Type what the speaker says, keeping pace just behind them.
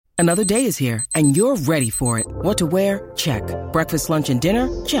Another day is here, and you're ready for it. What to wear? Check. Breakfast, lunch, and dinner?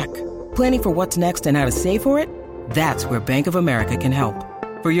 Check. Planning for what's next and how to save for it? That's where Bank of America can help.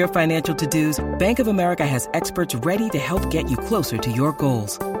 For your financial to-dos, Bank of America has experts ready to help get you closer to your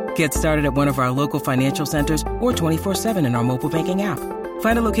goals. Get started at one of our local financial centers or 24/7 in our mobile banking app.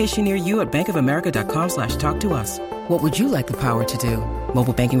 Find a location near you at bankofamerica.com/talktous. What would you like the power to do?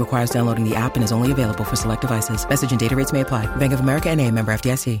 Mobile banking requires downloading the app and is only available for select devices. Message and data rates may apply. Bank of America N.A., member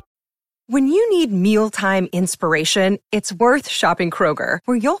FDIC. When you need mealtime inspiration, it's worth shopping Kroger,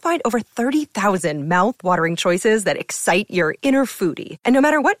 where you'll find over 30,000 mouth-watering choices that excite your inner foodie. And no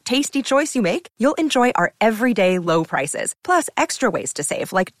matter what tasty choice you make, you'll enjoy our everyday low prices, plus extra ways to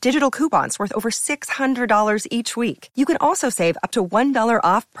save, like digital coupons worth over $600 each week. You can also save up to $1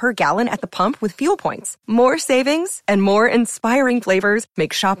 off per gallon at the pump with fuel points. More savings and more inspiring flavors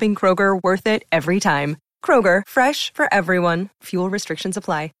make shopping Kroger worth it every time. Kroger, fresh for everyone. Fuel restrictions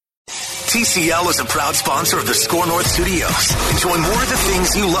apply. TCL is a proud sponsor of the Score North Studios. Enjoy more of the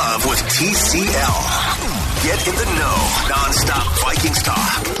things you love with TCL. Get in the know. Non-stop Vikings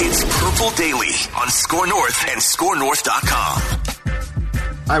talk. It's Purple Daily on Score North and ScoreNorth.com.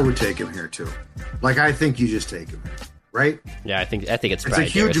 I would take him here, too. I think you just take him, right? Yeah, I think it's a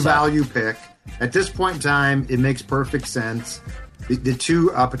huge value pick. At this point in time, it makes perfect sense. The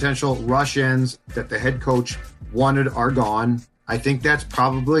two potential rush-ins that the head coach wanted are gone. I think that's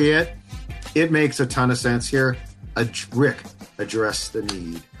probably it. It makes a ton of sense here. Rick, address the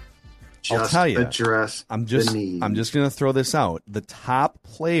need. I'll tell you, address the need. I'm just going to throw this out. The top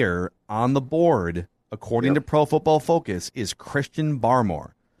player on the board, according to Pro Football Focus, is Christian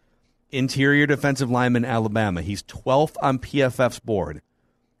Barmore, interior defensive lineman, Alabama. He's 12th on PFF's board.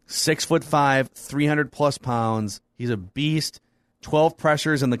 6'5", 300-plus pounds. He's a beast. 12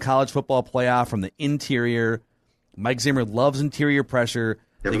 pressures in the college football playoff from the interior. Mike Zimmer loves interior pressure.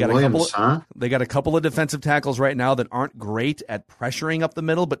 They got a couple of defensive tackles right now that aren't great at pressuring up the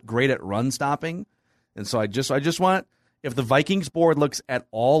middle, but great at run stopping. And so I just want, if the Vikings board looks at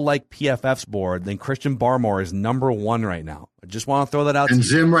all like PFF's board, then Christian Barmore is number one right now. I just want to throw that out. And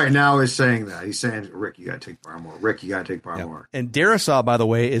Zim right now is saying that. He's saying, Rick, you got to take Barmore. Rick, you got to take Barmore. Yeah. And Darisaw, by the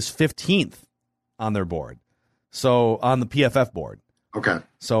way, is 15th on their board. So on the PFF board. Okay.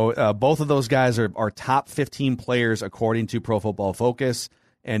 So both of those guys are top 15 players according to Pro Football Focus.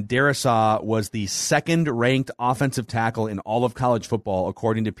 And Darisaw was the second-ranked offensive tackle in all of college football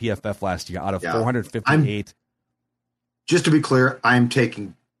according to PFF last year out of 458. Just to be clear, I'm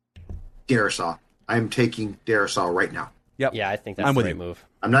taking Darisaw. I'm taking Darisaw right now. Yep. Yeah, I think that's the right move.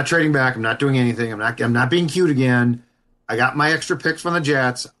 I'm not trading back. I'm not doing anything. I'm not being cute again. I got my extra picks from the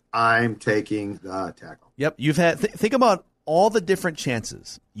Jets. I'm taking the tackle. Yep. You've had think about all the different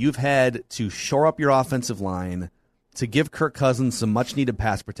chances you've had to shore up your offensive line, to give Kirk Cousins some much-needed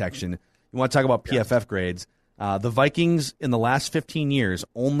pass protection. You want to talk about PFF grades. The Vikings, in the last 15 years,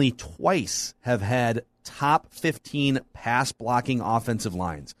 only twice have had top 15 pass-blocking offensive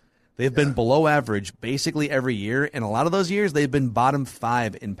lines. They've been below average basically every year, and a lot of those years they've been bottom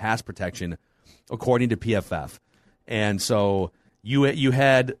 5 in pass protection, according to PFF. And so you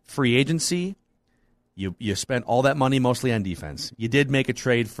had free agency. You spent all that money mostly on defense. You did make a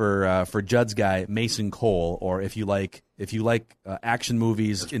trade for Judd's guy, Mason Cole, or if you like action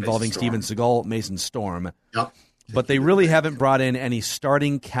movies involving Steven Seagal, Mason Storm. Yep. But they really haven't brought in any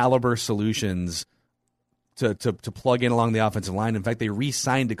starting caliber solutions to plug in along the offensive line. In fact, they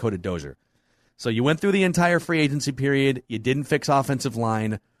re-signed Dakota Dozier. So you went through the entire free agency period. You didn't fix offensive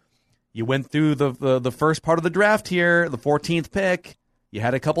line. You went through the first part of the draft here, the 14th pick. You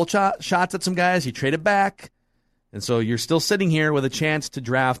had a couple shots at some guys. You traded back. And so you're still sitting here with a chance to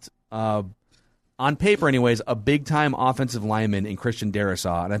draft, on paper anyways, a big-time offensive lineman in Christian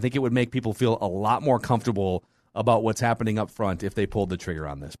Darisaw. And I think it would make people feel a lot more comfortable about what's happening up front if they pulled the trigger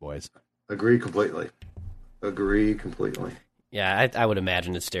on this, boys. Agree completely. Yeah, I would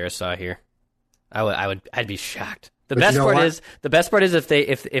imagine it's Darisaw here. I'd be shocked. The best part is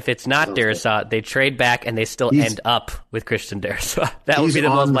if it's not Darisaw, they trade back and they still end up with Christian Darisaw. That would be the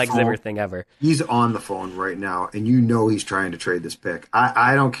most Mike Zimmer thing ever. He's on the phone right now, and you know he's trying to trade this pick.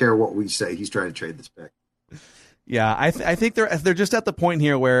 I don't care what we say. He's trying to trade this pick. Yeah, I think they're just at the point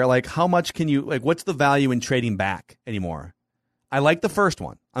here where, like, how much can you, like, what's the value in trading back anymore? I like the first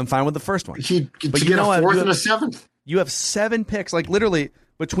one. I'm fine with the first one. But you know a fourth and a seventh. You have 7 picks, like literally.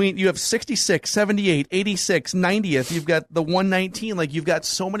 You have 66, 78, 86, 90th. You've got the 119. Like, you've got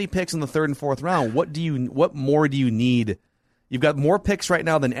so many picks in the 3rd and 4th round. What more do you need? You've got more picks right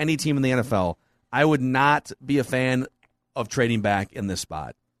now than any team in the NFL. I would not be a fan of trading back in this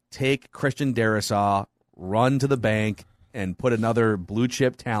spot. Take Christian Darisaw, run to the bank, and put another blue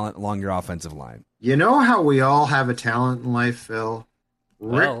chip talent along your offensive line. You know how we all have a talent in life, Phil?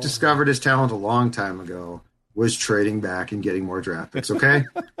 Rick discovered his talent a long time ago, was trading back and getting more draft picks, okay?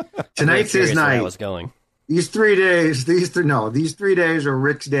 Tonight's his night. I was going. These 3 days, these 3 days are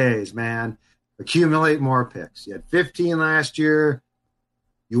Rick's days, man. Accumulate more picks. You had 15 last year.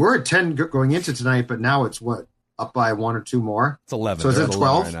 You were at 10 going into tonight, but now it's what? Up by 1 or 2 more? It's 11. So is it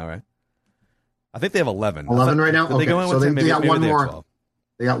 12? Right now, right? I think they have 11. 11 right now? Okay, so they got one more. 12.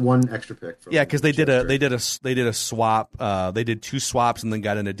 They got one extra pick. Yeah, because they did a swap. They did 2 swaps and then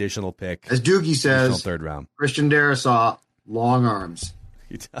got an additional pick. As Doogie says, third round. Christian Darrisaw, long arms.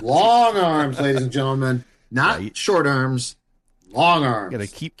 Long arms, ladies and gentlemen. Not short arms, long arms. Got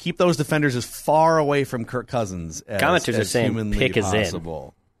to keep those defenders as far away from Kirk Cousins as Commenters are saying humanly pick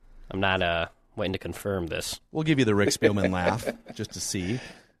possible. Is in. I'm not waiting to confirm this. We'll give you the Rick Spielman laugh just to see.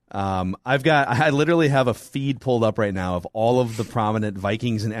 I literally have a feed pulled up right now of all of the prominent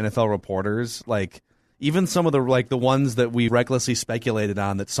Vikings and NFL reporters, like even some of the ones that we recklessly speculated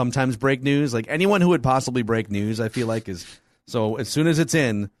on that sometimes break news. Like anyone who would possibly break news, I feel like is so. As soon as it's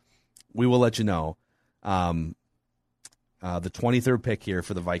in, we will let you know. The 23rd pick here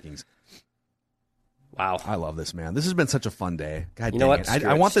for the Vikings. Wow, I love this, man. This has been such a fun day. God, you know what?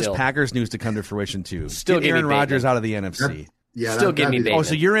 I want this Packers news to come to fruition too. Still get Aaron Rodgers out of the NFC. Yeah, still give me Bateman. Oh,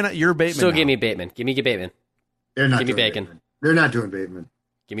 so you're Bateman. Still now. give me Bateman. Give me Bateman. They're not give me doing Bacon. Bateman. They're not doing Bateman.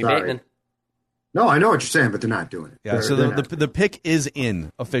 Give me Sorry. Bateman. No, I know what you're saying, but they're not doing it. Yeah, so the pick is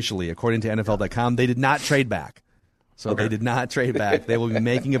in officially, according to NFL.com. They did not trade back. So They did not trade back. They will be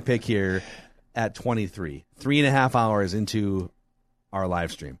making a pick here at 23, 3.5 hours into our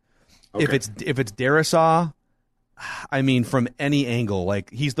live stream. Okay. If it's Darrisaw, I mean, from any angle, like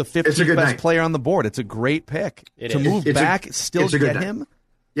he's the 15th best player on the board. It's a great pick to move back, still get him.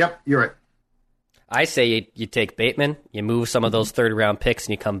 Yep, you're right. I say you take Bateman, you move some of those third-round picks,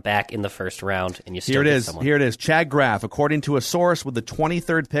 and you come back in the first round, and you still get someone. Here it is. Chad Graff, according to a source with the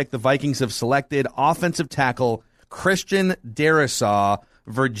 23rd pick, the Vikings have selected offensive tackle Christian Darrisaw,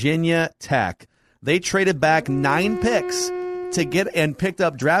 Virginia Tech. They traded back 9 picks to get and picked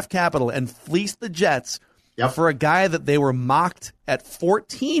up draft capital and fleeced the Jets for a guy that they were mocked at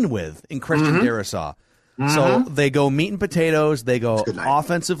 14 with in Christian Darrisaw. So they go meat and potatoes. They go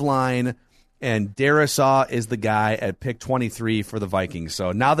offensive line, and Darrisaw is the guy at pick 23 for the Vikings.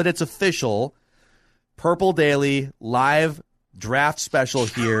 So now that it's official, Purple Daily live draft special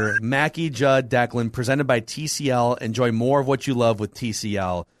here. Mackey, Judd, Declan, presented by TCL. Enjoy more of what you love with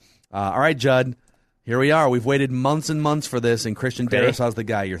TCL. All right, Judd, here we are. We've waited months and months for this, and Christian Darrisaw's the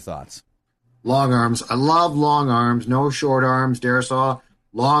guy. Your thoughts? Long arms. I love long arms. No short arms. Darrisaw,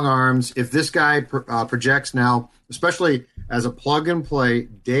 long arms. If this guy projects now, especially as a plug-and-play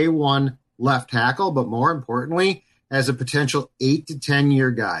day one left tackle, but more importantly, as a potential 8 to 10 year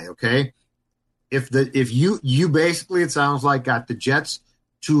guy, okay? If you basically, it sounds like, got the Jets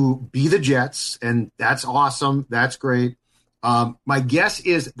to be the Jets, and that's awesome. That's great. My guess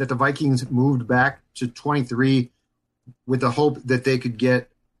is that the Vikings moved back to 23 with the hope that they could get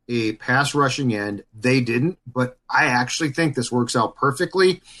a pass rushing end. They didn't, but I actually think this works out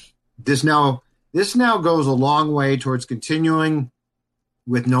perfectly. This now goes a long way towards continuing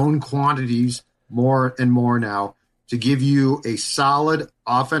with known quantities more and more now to give you a solid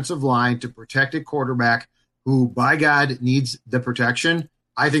offensive line to protect a quarterback who, by God, needs the protection.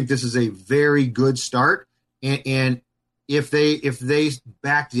 I think this is a very good start. And if they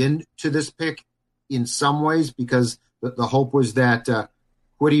backed into this pick in some ways, because the hope was that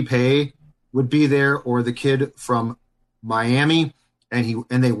Kwity Paye would be there, or the kid from Miami, and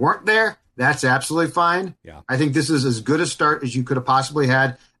they weren't there, that's absolutely fine. Yeah. I think this is as good a start as you could have possibly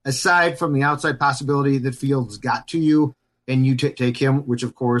had, aside from the outside possibility that Fields got to you and you take him, which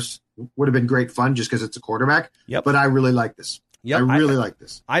of course would have been great fun just because it's a quarterback. Yep. But I really like this. Yep. I really like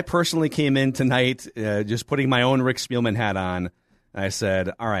this. I personally came in tonight just putting my own Rick Spielman hat on. And I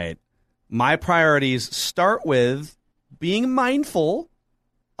said, all right, my priorities start with being mindful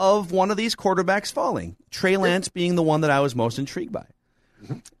of one of these quarterbacks falling. Trey Lance being the one that I was most intrigued by.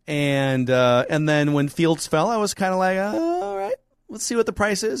 Mm-hmm. And then when Fields fell, I was kind of like, all right, let's see what the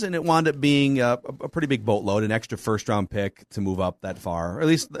price is. And it wound up being a pretty big boatload, an extra first-round pick to move up that far. Or at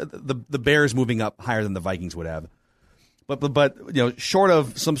least the Bears moving up higher than the Vikings would have. But short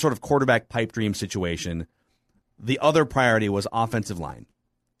of some sort of quarterback pipe dream situation, the other priority was offensive line.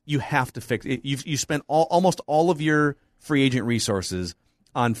 You have to fix it. You spent almost all of your free agent resources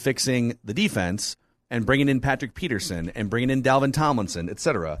on fixing the defense and bringing in Patrick Peterson and bringing in Dalvin Tomlinson,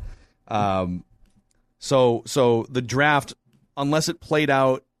 etc. So the draft, unless it played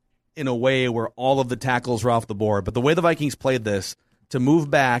out in a way where all of the tackles were off the board. But the way the Vikings played this, to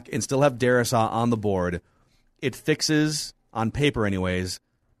move back and still have Darrisaw on the board, it fixes, on paper anyways,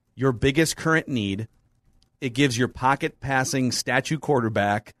 your biggest current need. It gives your pocket passing statue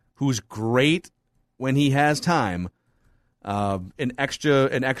quarterback, who's great when he has time, an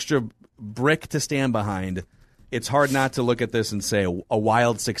extra brick to stand behind. It's hard not to look at this and say a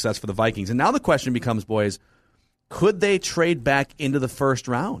wild success for the Vikings. And now the question becomes, boys, could they trade back into the first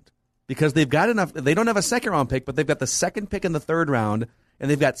round? Because they've got enough. They don't have a second round pick, but they've got the second pick in the third round, and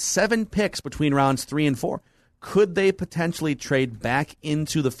they've got 7 picks between rounds 3 and 4. Could they potentially trade back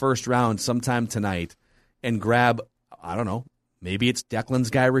into the first round sometime tonight and grab, I don't know, maybe it's Declan's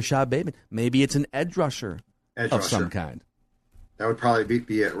guy, Rashad Bateman. Maybe it's an edge rusher of some kind. That would probably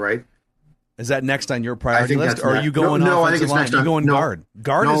be it, right? Is that next on your priority list, or are you going offensive line? Are you going guard?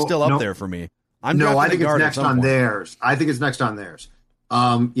 Guard is still up there for me. I think it's next on theirs. I think it's next on theirs.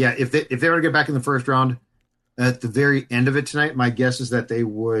 If they were to get back in the first round at the very end of it tonight, my guess is that they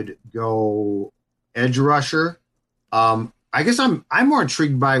would go edge rusher. I guess I'm more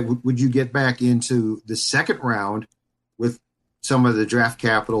intrigued by would you get back into the second round with some of the draft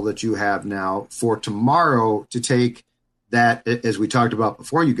capital that you have now for tomorrow to take that, as we talked about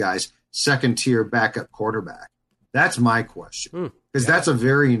before, you guys, second tier backup quarterback? That's my question, because that's a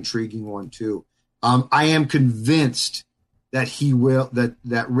very intriguing one too. I am convinced that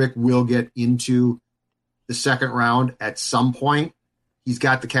that Rick will get into the second round at some point. He's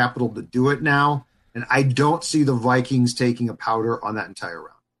got the capital to do it now. And I don't see the Vikings taking a powder on that entire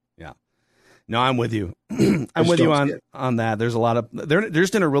round. Yeah. No, I'm with you. I'm with you on that. There's a lot of they're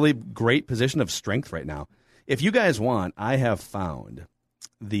just in a really great position of strength right now. If you guys want, I have found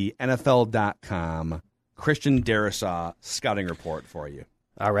the NFL.com Christian Darrisaw scouting report for you.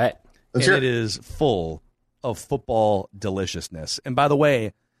 All right. It is full of football deliciousness. And by the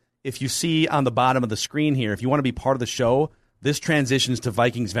way, if you see on the bottom of the screen here, if you want to be part of the show, this transitions to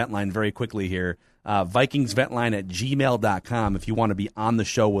Vikings Vent Line very quickly here. VikingsVentline@gmail.com if you want to be on the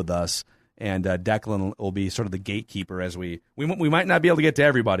show with us. And Declan will be sort of the gatekeeper as we might not be able to get to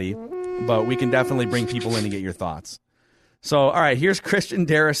everybody, but we can definitely bring people in to get your thoughts. So, all right, here's Christian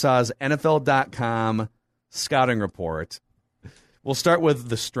Darrisaw's NFL.com scouting report. We'll start with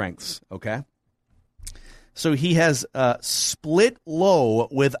the strengths, okay? So he has split low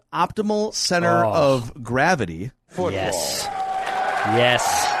with optimal center of gravity. Football. Yes.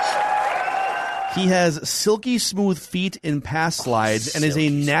 He has silky smooth feet in pass slides and is a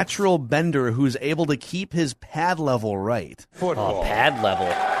natural bender who's able to keep his pad level right. Football. Oh, pad level.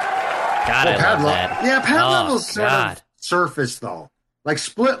 God, I love that. Yeah, pad level's sort of surface, though. Like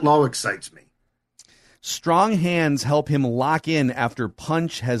split low excites me. Strong hands help him lock in after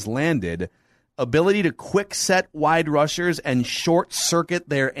punch has landed. Ability to quick set wide rushers and short circuit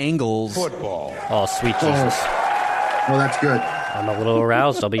their angles. Football. Oh, sweet Jesus. Well, that's good. I'm a little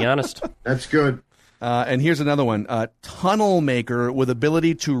aroused, I'll be honest. That's good. And here's another one. Tunnel maker with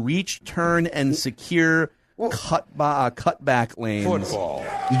ability to reach, turn, and secure cutback lanes. Football.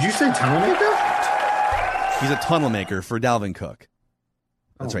 Did you say tunnel maker? He's a tunnel maker for Dalvin Cook.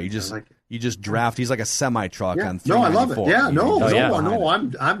 That's right. You just draft. He's like a semi truck on 394. No, I love it. Yeah,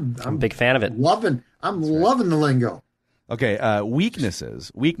 I'm a big fan of it. Loving the lingo. Okay,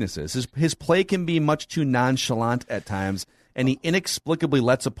 weaknesses. His play can be much too nonchalant at times, and he inexplicably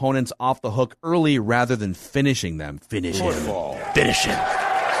lets opponents off the hook early rather than finishing them. Finish him.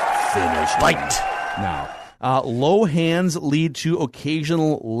 Fight. Now, low hands lead to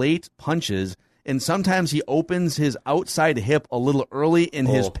occasional late punches, and sometimes he opens his outside hip a little early in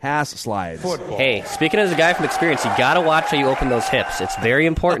his pass slides. Hey, speaking as a guy from experience, you got to watch how you open those hips. It's very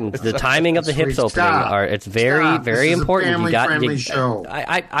important. The timing of the hips opening it's very, very important. Family-friendly show.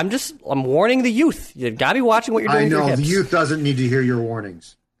 I'm warning the youth. You've got to be watching what you're doing. I know with your hips. The youth doesn't need to hear your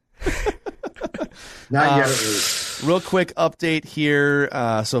warnings. Not yet, at least. Real quick update here.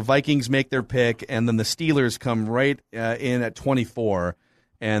 So Vikings make their pick, and then the Steelers come right in at 24.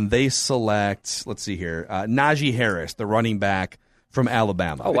 And they select, let's see here, Najee Harris, the running back from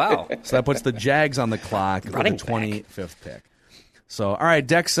Alabama. Oh, wow. So that puts the Jags on the clock for the 25th pick. So, all right,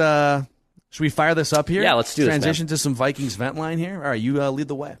 Dex, should we fire this up here? Yeah, let's do Transition to some Vikings vent line here. All right, you lead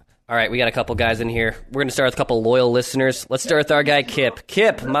the way. All right, we got a couple guys in here. We're going to start with a couple loyal listeners. Let's start with our guy, Kip.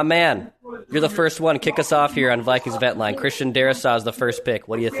 Kip, my man, you're the first one. Kick us off here on Vikings vent line. Christian Darrisaw is the first pick.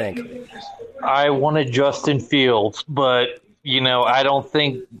 What do you think? I wanted Justin Fields, but I don't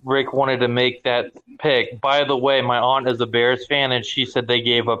think Rick wanted to make that pick. By the way, my aunt is a Bears fan, and she said they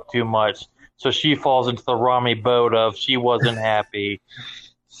gave up too much. So she falls into the Rami boat of she wasn't happy.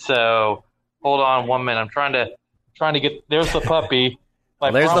 So hold on 1 minute. I'm trying to get – there's the puppy.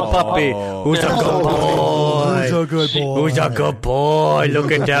 There's the puppy. Who's a good boy? Who's a good boy? Who's a good boy?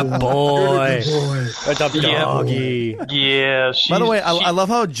 Look at that boy. That's a doggy. Yeah. By the way, I love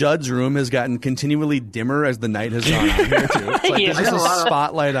how Judd's room has gotten continually dimmer as the night has gone on here, too. It's like there's just a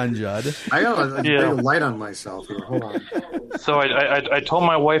spotlight on Judd. I got a light on myself here. Hold on. So I told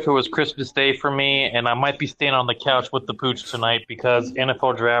my wife it was Christmas Day for me, and I might be staying on the couch with the pooch tonight because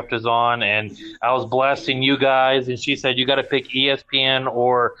NFL Draft is on, and I was blasting you guys, and she said you got to pick ESPN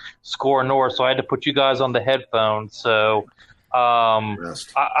or Score North, so I had to put you guys on the headphones. So I'm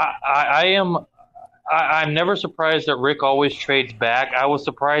never surprised that Rick always trades back. I was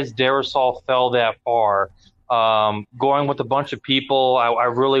surprised Darrisaw fell that far. Going with a bunch of people, I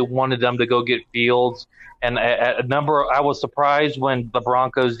really wanted them to go get Fields. And I was surprised when the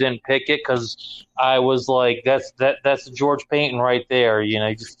Broncos didn't pick it because I was like, that's George Payton right there. You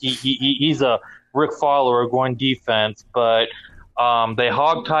know, he's a Rick Fowler going defense. But they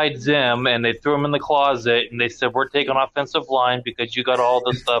hogtied Zim and they threw him in the closet and they said, we're taking offensive line because you got all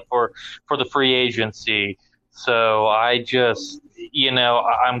the stuff for the free agency. So I just,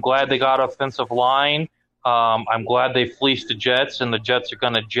 I'm glad they got offensive line. I'm glad they fleeced the Jets, and the Jets are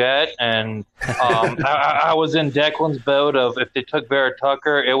going to jet. And I was in Declan's boat of if they took Vera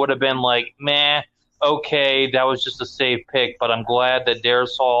Tucker, it would have been like, meh, okay, that was just a safe pick. But I'm glad that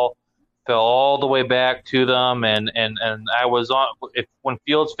Darrisaw fell all the way back to them. And I was on when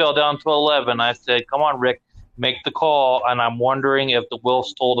Fields fell down to 11, I said, come on, Rick, make the call. And I'm wondering if the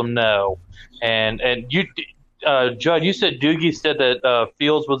Wilfs told him no. And you, Judd, you said Doogie said that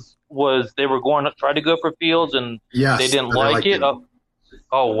Fields was they were going to try to go for Fields and they didn't like it.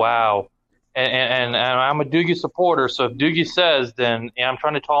 Oh wow! And I'm a Doogie supporter, so if Doogie says, then I'm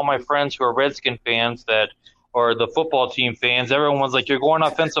trying to tell all my friends who are Redskin fans that or the football team fans. Everyone's like, you're going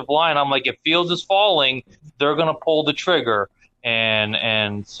offensive line. I'm like, if Fields is falling, they're going to pull the trigger.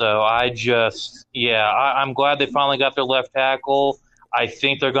 And so I'm glad they finally got their left tackle. I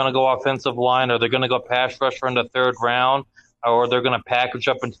think they're going to go offensive line, or they're going to go pass rusher in the third round, or they're going to package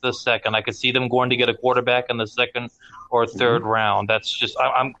up into the second. I could see them going to get a quarterback in the second or third round. That's just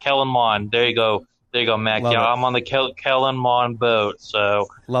I'm Kellen Mond. There you go, Mac. Love it. I'm on the Kellen Mond boat. So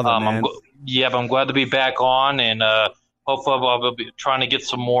love it, man. I'm glad to be back on, and hopefully I'll be trying to get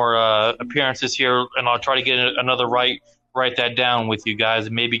some more appearances here, and I'll try to get another write that down with you guys,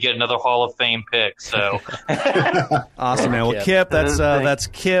 and maybe get another Hall of Fame pick. So awesome, man. Well, Kip, that's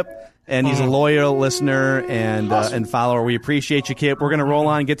Kip. And he's a loyal listener and follower. We appreciate you, Kip. We're going to roll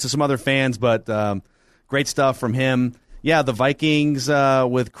on and get to some other fans, but great stuff from him. Yeah, the Vikings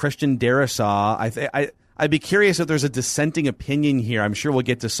with Christian Darrisaw. I'd be curious if there's a dissenting opinion here. I'm sure we'll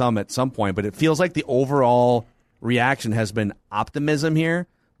get to some at some point, but it feels like the overall reaction has been optimism here.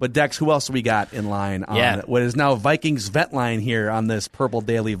 But, Dex, who else we got in line on what is now Vikings vet line here on this Purple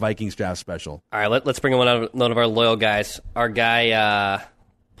Daily Vikings Draft Special? All right, let's bring in one of our loyal guys. Our guy...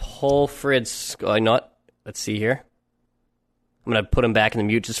 Pulford, you know what? Let's see here. I'm going to put him back in the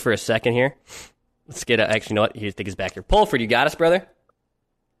mute just for a second here. Let's get actually, you know what? I think he's back here. Pulford, you got us, brother?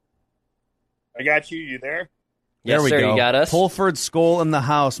 I got you. You there? Yes, there we sir. go. You got us. Pulford Skull in the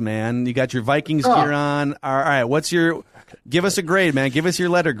house, man. You got your Vikings gear on. All right, give us a grade, man. Give us your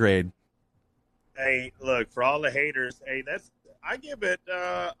letter grade. Hey, look, for all the haters, I give it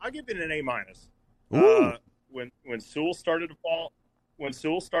an A-. Ooh. When Sewell started to fall. When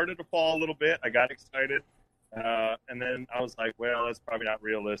Sewell started to fall a little bit, I got excited. And then I was like, well, that's probably not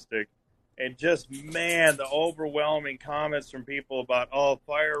realistic. And just, man, the overwhelming comments from people about,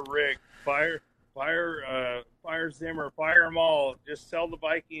 fire Rick, fire Zimmer, fire them all, just sell the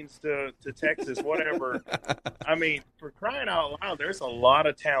Vikings to Texas, whatever. I mean, for crying out loud, there's a lot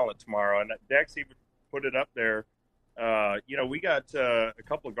of talent tomorrow. And Dex even put it up there. We got a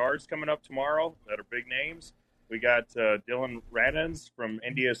couple of guards coming up tomorrow that are big names. We got Dylan Radins from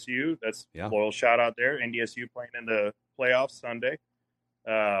NDSU. That's a loyal shout out there. NDSU playing in the playoffs Sunday.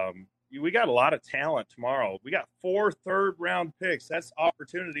 We got a lot of talent tomorrow. We got 4 third-round picks. That's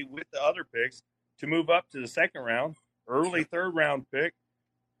opportunity with the other picks to move up to the second round, early third-round pick.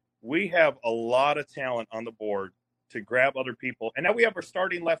 We have a lot of talent on the board to grab other people. And now we have our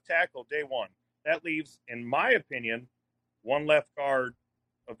starting left tackle day one. That leaves, in my opinion, one left guard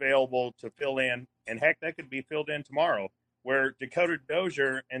available to fill in. And heck, that could be filled in tomorrow, where Dakota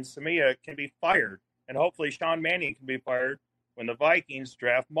Dozier and Samia can be fired. And hopefully Sean Mannion can be fired when the Vikings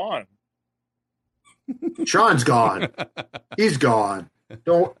draft Mon. Sean's gone. He's gone.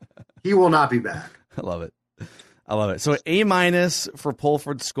 He will not be back. I love it. So A- for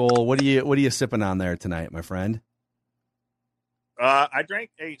Pulford Skull. What are you sipping on there tonight, my friend? I drank.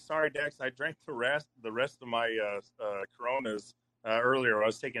 Hey, sorry, Dex. I drank the rest of my Coronas earlier. I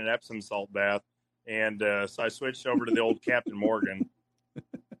was taking an Epsom salt bath, and so I switched over to the old Captain Morgan.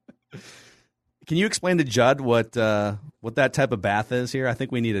 Can you explain to Judd what that type of bath is here? I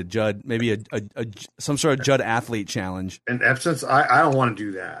think we need a Judd, maybe some sort of Judd athlete challenge. And Epsom, I don't want to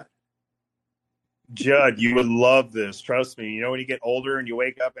do that. Judd, you would love this. Trust me. You know, when you get older and you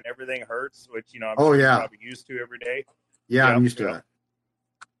wake up and everything hurts, which, you know, I'm sure you're probably used to every day. Yeah, I'm used to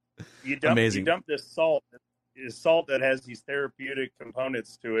that. You dump this salt that has these therapeutic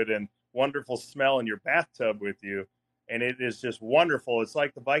components to it and wonderful smell in your bathtub with you. And it is just wonderful. It's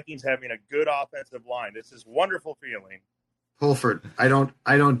like the Vikings having a good offensive line. It's this wonderful feeling. Pulford, I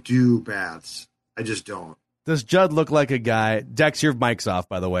don't do baths. I just don't. Does Judd look like a guy? Dex, your mic's off,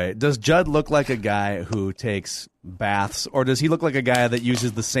 by the way. Does Judd look like a guy who takes baths, or does he look like a guy that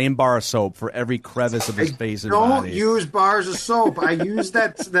uses the same bar of soap for every crevice of his face and body? Don't use bars of soap. I use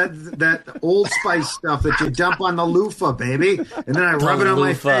that Old Spice stuff that you dump on the loofah, baby, and then I rub it on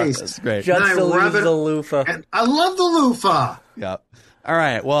my face. That's great. Judd still uses the loofah. And I love the loofah. Yep. All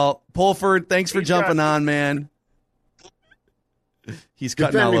right. Well, Pulford, thanks for jumping on, man. He's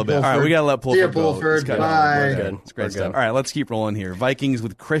cutting out a little bit. All right, we got to let Pulford go. Pulford. Bye. It's great stuff. All right, let's keep rolling here. Vikings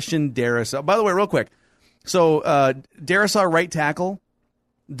with Christian Darrisaw. By the way, real quick. So, Darrisaw right tackle.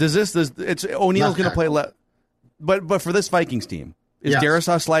 It's O'Neill's going to play left. But for this Vikings team, is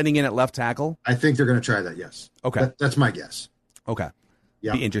Darrisaw sliding in at left tackle? I think they're going to try that, yes. Okay. That's my guess. Okay.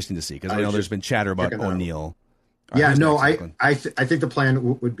 Yeah. Be interesting to see because I know there's been chatter about O'Neill. I think the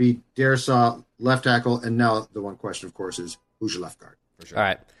plan would be Darrisaw left tackle, and now the one question, of course, is who's your left guard? For sure. All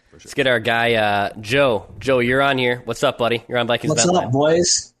right. Let's get our guy, Joe. Joe, you're on here. What's up, buddy? You're on Vikings. What's up,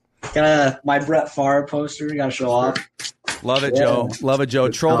 boys? Got my Brett Favre poster. Got to show off. Love it, Joe. Love it, Joe.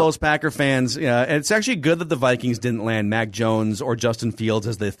 Troll those Packer fans. Yeah, and it's actually good that the Vikings didn't land Mac Jones or Justin Fields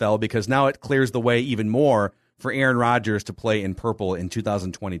as they fell, because now it clears the way even more for Aaron Rodgers to play in purple in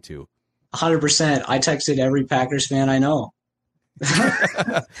 2022. 100%. I texted every Packers fan I know.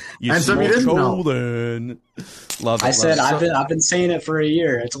 You and some you didn't know. Then. Love it. I said I've been saying it for a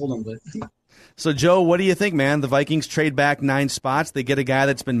year. I told him, but. So, Joe, what do you think, man? The Vikings trade back 9 spots. They get a guy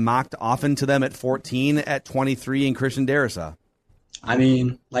that's been mocked often to them at 14, at 23, in Christian Darrisaw. I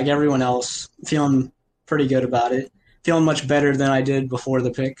mean, like everyone else, feeling pretty good about it. Feeling much better than I did before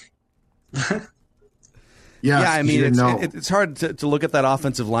the pick. Yeah, I mean, it's hard to look at that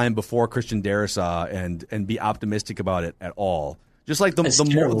offensive line before Christian Darrisaw and be optimistic about it at all. Just like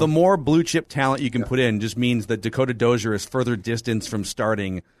the more blue chip talent you can put in just means that Dakota Dozier is further distance from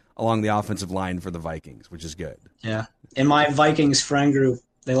starting along the offensive line for the Vikings, which is good. Yeah. In my Vikings friend group,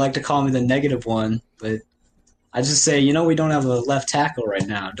 they like to call me the negative one, but I just say, we don't have a left tackle right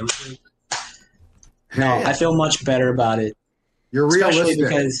now, don't we? No, I feel much better about it. You're realistic. Especially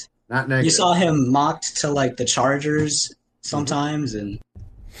because not negative. You saw him mocked to like the Chargers sometimes, and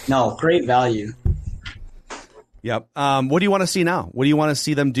no, great value. Yep. What do you want to see now? What do you want to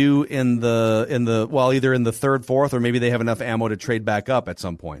see them do in the either in the third, fourth, or maybe they have enough ammo to trade back up at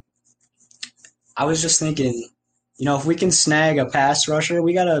some point? I was just thinking, if we can snag a pass rusher,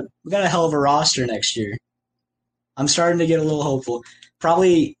 we got a hell of a roster next year. I'm starting to get a little hopeful.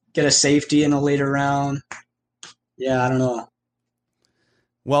 Probably get a safety in a later round. Yeah, I don't know.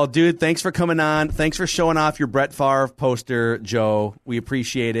 Well, dude, thanks for coming on. Thanks for showing off your Brett Favre poster, Joe. We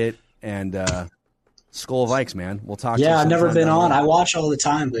appreciate it. And Skull Vikes, man. We'll talk to you. Yeah, I've never been on. I watch all the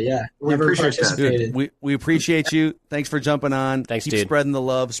time, but never participated. Dude, we appreciate you. Thanks for jumping on. Thanks, Keep dude. Spreading the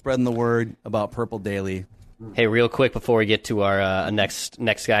love, spreading the word about Purple Daily. Hey, real quick before we get to our next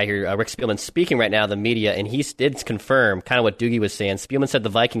guy here, Rick Spielman speaking right now to the media, and he did confirm kind of what Doogie was saying. Spielman said the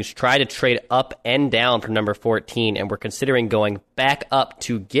Vikings try to trade up and down from number 14, and we're considering going back up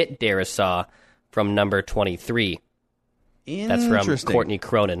to get Darrisaw from number 23. That's from Courtney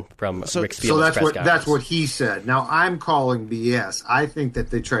Cronin from Rick Spielman's press conference. That's what he said. Now, I'm calling BS. I think that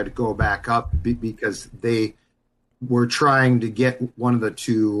they tried to go back up because they were trying to get one of the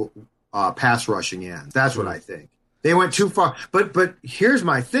two pass rushing ends. That's what I think. They went too far. But here's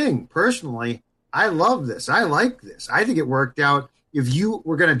my thing. Personally, I love this. I like this. I think it worked out. If you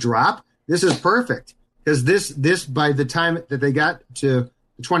were going to drop, this is perfect. Because this by the time that they got to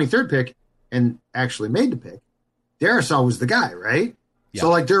the 23rd pick and actually made the pick, Darrisaw was the guy, right? Yeah.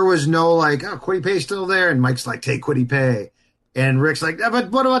 So, there was no, Kwity Paye's still there. And Mike's like, take Kwity Paye. And Rick's like, but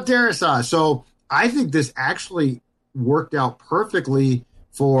what about Darrisaw? So, I think this actually worked out perfectly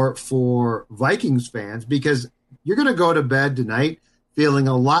for Vikings fans, because you're going to go to bed tonight feeling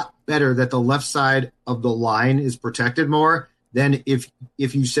a lot better that the left side of the line is protected more than if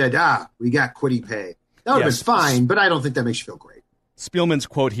you said, we got Kwity Paye. That would have been fine, but I don't think that makes you feel great. Spielman's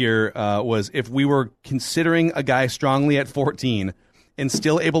quote here was, if we were considering a guy strongly at 14 and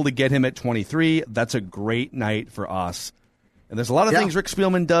still able to get him at 23, that's a great night for us. And there's a lot of things Rick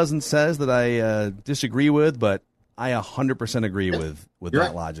Spielman does and says that I disagree with, but I 100% agree with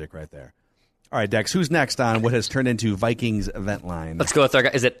that logic right there. All right, Dex, who's next on what has turned into Vikings event line? Let's go with our guy.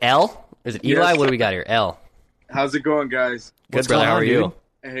 Is it L? Is it Eli? Yes. What do we got here? L. How's it going, guys? Good, brother. How are you?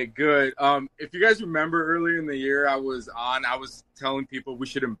 Hey, good. If you guys remember earlier in the year, I was telling people we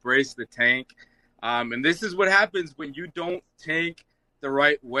should embrace the tank. And this is what happens when you don't tank the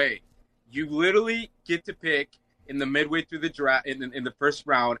right way. You literally get to pick in the midway through the draft in the first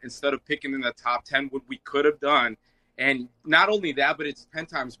round instead of picking in the top 10, what we could have done. And not only that, but it's 10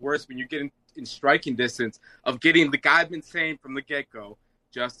 times worse when you get in striking distance of getting the guy I've been saying from the get-go,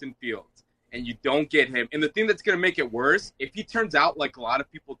 Justin Fields, and you don't get him. And the thing that's going to make it worse, if he turns out like a lot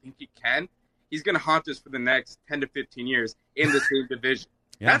of people think he can, he's going to haunt us for the next 10 to 15 years in the same division.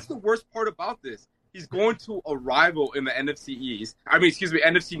 Yeah. That's the worst part about this. He's going to a rival in the NFC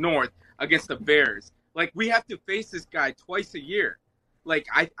North against the Bears. Like, we have to face this guy twice a year. Like,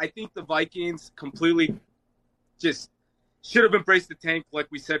 I think the Vikings completely just should have embraced the tank, like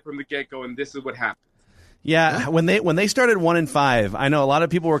we said from the get-go, and this is what happened. Yeah, when they started 1-5, I know a lot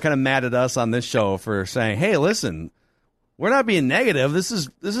of people were kind of mad at us on this show for saying, "Hey, listen, we're not being negative. This is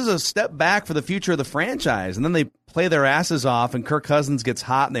a step back for the future of the franchise." And then they play their asses off, and Kirk Cousins gets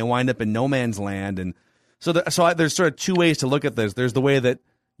hot, and they wind up in no man's land. And so there's sort of two ways to look at this. There's the way that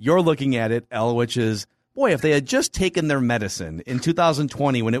you're looking at it, L, which is, boy, if they had just taken their medicine in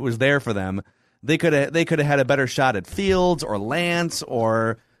 2020 when it was there for them, they could have had a better shot at Fields or Lance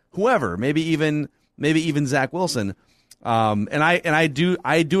or whoever, maybe even Zach Wilson. And I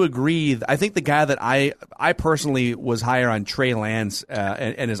do agree. I think the guy that I personally was higher on, Trey Lance,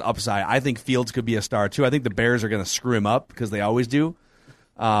 and his upside. I think Fields could be a star too. I think the Bears are going to screw him up because they always do.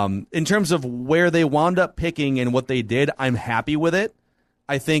 In terms of where they wound up picking and what they did, I'm happy with it.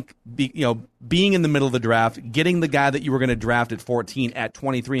 I think being in the middle of the draft, getting the guy that you were going to draft at 14 at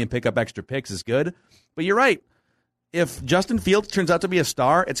 23 and pick up extra picks is good. But you're right. If Justin Fields turns out to be a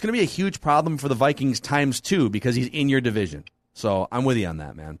star, it's going to be a huge problem for the Vikings ×2 because he's in your division. So I'm with you on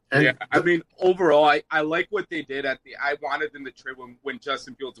that, man. Yeah, I mean, overall, I like what they did I wanted them to trade when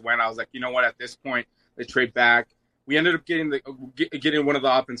Justin Fields went. I was like, you know what? At this point, they trade back. We ended up getting one of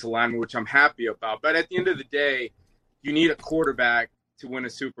the offensive linemen, which I'm happy about. But at the end of the day, you need a quarterback to win a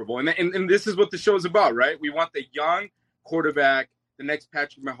Super Bowl. And this is what the show is about, right? We want the young quarterback, the next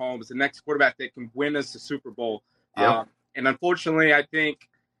Patrick Mahomes, the next quarterback that can win us the Super Bowl. Yep. And unfortunately, I think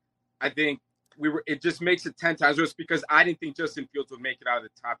it just makes it 10 times worse because I didn't think Justin Fields would make it out of the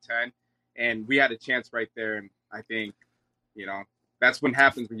top 10, and we had a chance right there. And I think, that's what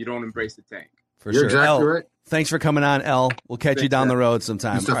happens when you don't embrace the tank. For You're sure. Exactly right. Thanks for coming on, L. We'll catch you down the road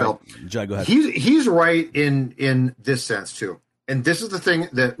sometime. Right. Judd, go ahead. He's right in this sense too. And this is the thing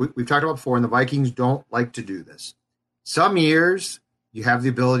that we've talked about before, and the Vikings don't like to do this. Some years you have the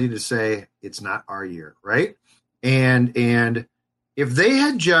ability to say it's not our year, right? And if they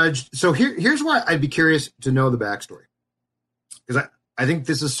had judged, so here's why I'd be curious to know the backstory, because I think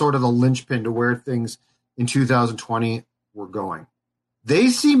this is sort of the linchpin to where things in 2020 were going. They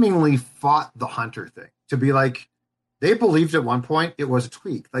seemingly fought the Hunter thing to be like, they believed at one point it was a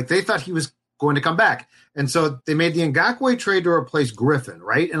tweak. Like they thought he was going to come back. And so they made the Ngakoue trade to replace Griffin,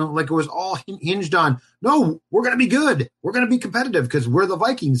 right? And like it was all hinged on, no, we're going to be good. We're going to be competitive because we're the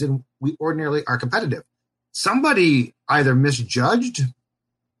Vikings and we ordinarily are competitive. Somebody either misjudged,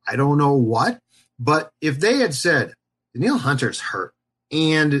 I don't know what, but if they had said, Danielle Hunter's hurt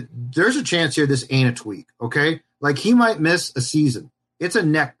and there's a chance here this ain't a tweak, okay? Like he might miss a season. It's a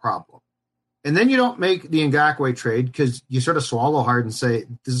neck problem. And then you don't make the Ngakoue trade because you sort of swallow hard and say,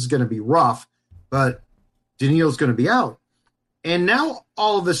 this is going to be rough, but Danielle's going to be out. And now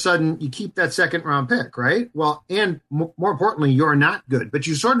all of a sudden you keep that second round pick, right? Well, and more importantly, you're not good, but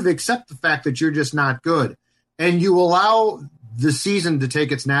you sort of accept the fact that you're just not good. And you allow the season to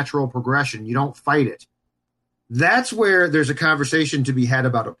take its natural progression. You don't fight it. That's where there's a conversation to be had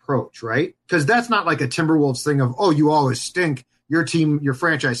about approach, right? Because that's not like a Timberwolves thing of, oh, you always stink. Your team, your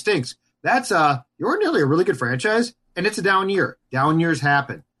franchise stinks. That's you're nearly a really good franchise, and it's a down year. Down years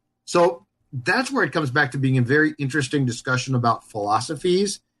happen. So that's where it comes back to being a very interesting discussion about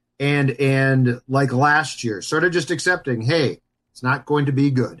philosophies and like last year, sort of just accepting, hey, it's not going to be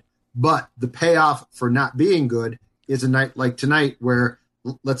good. But the payoff for not being good is a night like tonight where,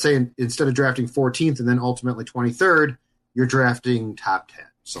 let's say, instead of drafting 14th and then ultimately 23rd, you're drafting top 10.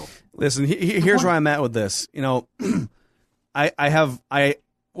 So listen, here's where I'm at with this. I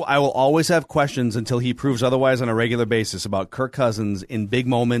I will always have questions until he proves otherwise on a regular basis about Kirk Cousins in big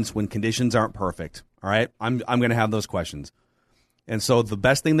moments when conditions aren't perfect. All right? I'm going to have those questions. And so the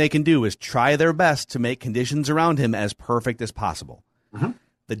best thing they can do is try their best to make conditions around him as perfect as possible. Mm-hmm.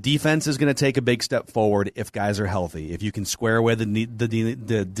 The defense is going to take a big step forward if guys are healthy. If you can square away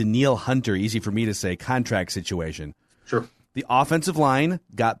the Danielle Hunter, easy for me to say, contract situation. Sure. The offensive line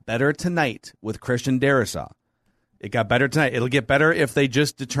got better tonight with Christian Darrisaw. It got better tonight. It'll get better if they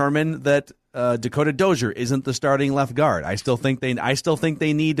just determine that Dakota Dozier isn't the starting left guard. I still think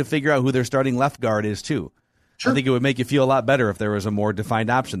they need to figure out who their starting left guard is too. Sure. I think it would make you feel a lot better if there was a more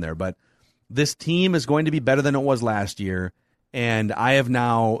defined option there. But this team is going to be better than it was last year. And I have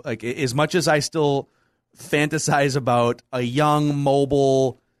now, like, as much as I still fantasize about a young,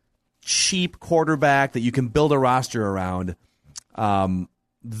 mobile, cheap quarterback that you can build a roster around,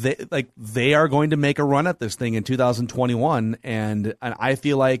 they are going to make a run at this thing in 2021, and I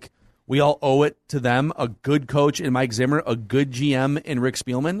feel like we all owe it to them, a good coach in Mike Zimmer, a good GM in Rick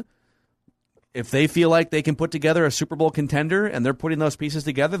Spielman. If they feel like they can put together a Super Bowl contender and they're putting those pieces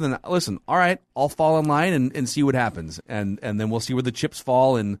together, then listen, all right, I'll fall in line and see what happens. And then we'll see where the chips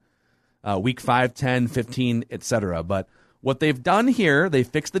fall in week 5, 10, 15, etc. But what they've done here, they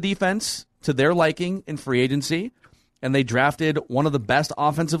fixed the defense to their liking in free agency, and they drafted one of the best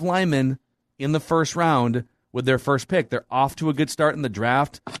offensive linemen in the first round with their first pick. They're off to a good start in the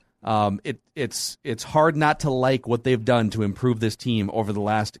draft. It's hard not to like what they've done to improve this team over the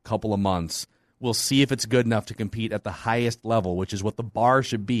last couple of months. We'll see if it's good enough to compete at the highest level, which is what the bar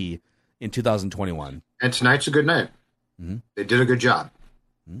should be in 2021. And tonight's a good night. Mm-hmm. They did a good job.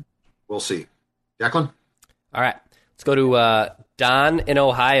 Mm-hmm. We'll see. Declan? All right. Let's go to Don in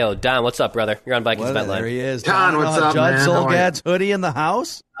Ohio. Don, what's up, brother? You're on Vikings Vent Line. There he is. Don, what's up, Judd man? Zolgad's hoodie in the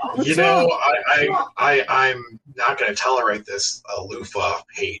house? You know, I'm not going to tolerate this loofah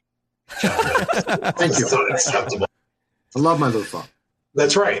hate. Thank you. It's unacceptable. I love my loofah.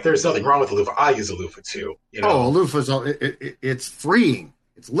 That's right. There's nothing wrong with a loofah. I use a loofah too. You know? Oh, a loofah's it's freeing.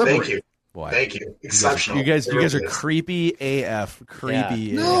 It's liberating. Thank you. Boy. Thank you. Exceptional. You guys are creepy AF. Creepy.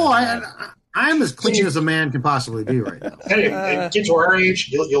 Yeah. No, I'm as clean as a man can possibly be right now. Hey, get to our age,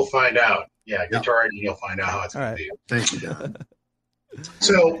 you'll find out. Yeah, get to our age and you'll find out how it's going to be. Thank you, Don.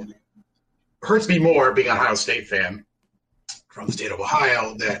 So, hurts me more being an Ohio State fan from the state of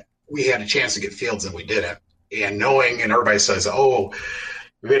Ohio that we had a chance to get Fields and we didn't. And knowing, and everybody says, oh,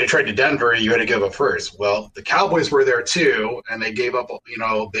 we had to trade to Denver, you had to give up first. Well, the Cowboys were there too, and they gave up,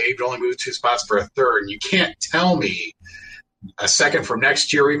 they only moved 2 spots for a third. And you can't tell me a second from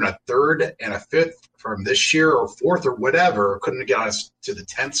next year, or even a third and a fifth from this year, or fourth or whatever, couldn't get us to the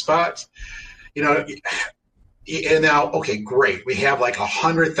 10th spot. And now, okay, great. We have like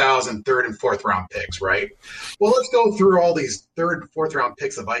 100,000 third and fourth round picks, right? Well, let's go through all these third and fourth round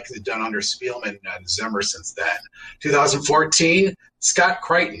picks the Vikings have done under Spielman and Zimmer since then. 2014, Scott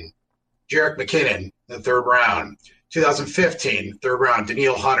Crichton, Jerick McKinnon, the third round. 2015, third round,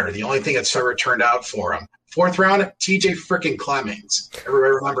 Danielle Hunter, the only thing that's ever turned out for him. Fourth round, TJ freaking Clemmings.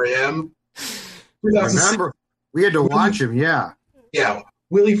 Everybody remember him? Remember, we had to watch him, yeah. Yeah,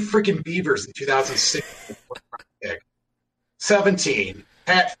 Willie freaking Beavers in 2006. 17,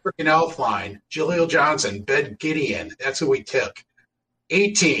 Pat freaking Elflein, Jaleel Johnson, Ben Gideon. That's who we took.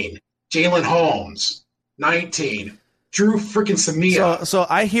 18, Jalen Holmes. 19, Drew freaking Samia. So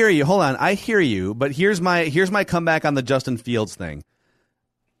I hear you. Hold on, I hear you. But here's my comeback on the Justin Fields thing.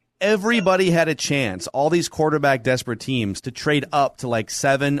 Everybody had a chance, all these quarterback desperate teams, to trade up to like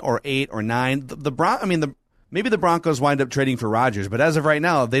 7 or 8 or 9. Maybe the Broncos wind up trading for Rodgers, but as of right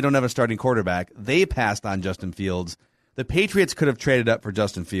now, they don't have a starting quarterback. They passed on Justin Fields. The Patriots could have traded up for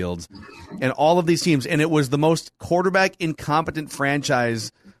Justin Fields, and all of these teams, and it was the most quarterback incompetent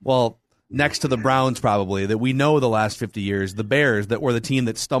franchise, well, next to the Browns probably, that we know the last 50 years, the Bears, that were the team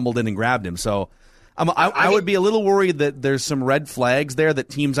that stumbled in and grabbed him. So I would be a little worried that there's some red flags there that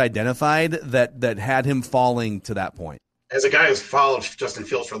teams identified that had him falling to that point. As a guy who's followed Justin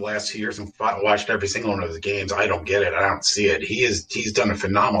Fields for the last 2 years and watched every single one of his games, I don't get it. I don't see it. He's done a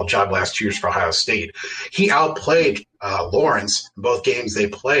phenomenal job last 2 years for Ohio State. He outplayed Lawrence in both games they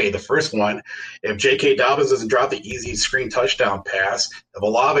played. The first one, if J.K. Dobbins doesn't drop the easy screen touchdown pass, if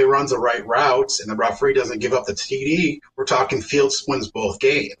Olave runs the right routes and the referee doesn't give up the TD, we're talking Fields wins both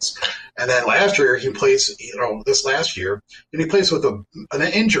games. And then last year he plays, this last year, and he plays with an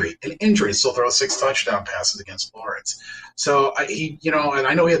injury, still throws 6 touchdown passes against Lawrence. So and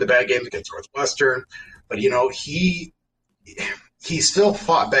I know he had the bad games against Northwestern, but he still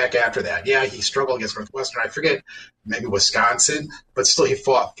fought back after that. Yeah, he struggled against Northwestern. I forget, maybe Wisconsin, but still he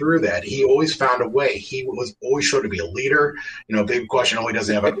fought through that. He always found a way. He was always showed to be a leader. Big question, he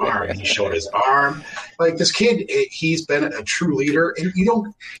doesn't have an arm. He showed his arm. Like this kid, he's been a true leader. And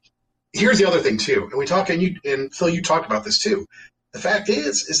here's the other thing too. And we talk, and Phil, you talked about this too. The fact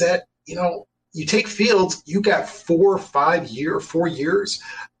is that, you take Fields, you got 4 years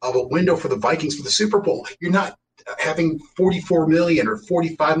of a window for the Vikings for the Super Bowl. You're not having $44 million or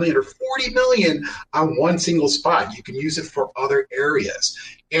 $45 million or $40 million on one single spot. You can use it for other areas.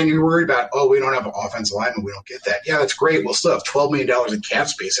 And you're worried about, we don't have an offensive lineman, we don't get that. Yeah, that's great. We'll still have $12 million in cap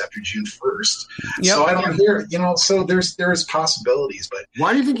space after June 1st. Yep. So I don't hear, so there's possibilities. But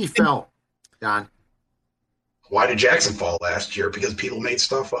why do you think he fell, Don? Why did Jackson fall last year? Because people made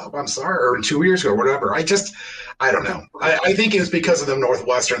stuff up. I'm sorry, or 2 years ago, or whatever. I don't know. I think it's because of the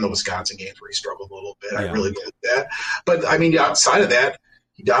Northwestern, the Wisconsin games where he struggled a little bit. Yeah. I really believe that. But outside of that,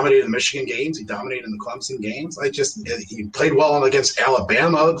 he dominated the Michigan games. He dominated in the Clemson games. He played well against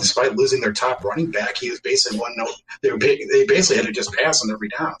Alabama despite losing their top running back. He was basically one note. They basically had to just pass on every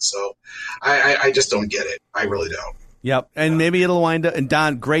down. So I just don't get it. I really don't. Yep, and maybe it'll wind up. And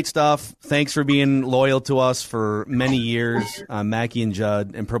Don, great stuff. Thanks for being loyal to us for many years, Mackie and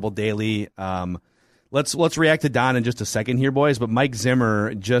Judd and Purple Daily. Let's react to Don in just a second here, boys. But Mike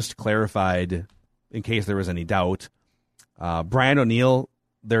Zimmer just clarified, in case there was any doubt, Brian O'Neill,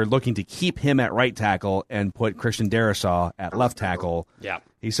 they're looking to keep him at right tackle and put Christian Darrisaw at left tackle. Yeah,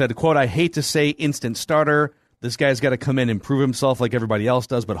 he said, quote, "I hate to say instant starter. This guy's got to come in and prove himself like everybody else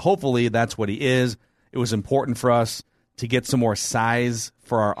does, but hopefully that's what he is. It was important for us to get some more size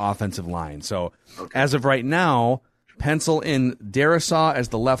for our offensive line." So as of right now, pencil in Darrisaw as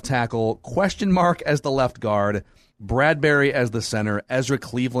the left tackle, question mark as the left guard, Bradbury as the center, Ezra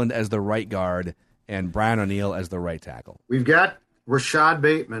Cleveland as the right guard, and Brian O'Neill as the right tackle. We've got Rashad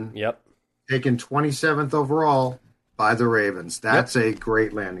Bateman taken 27th overall by the Ravens. That's a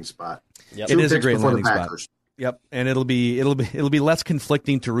great landing spot. It is a great landing spot. Yep, and it'll be less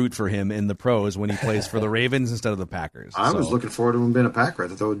conflicting to root for him in the pros when he plays for the Ravens instead of the Packers. I was looking forward to him being a Packer. I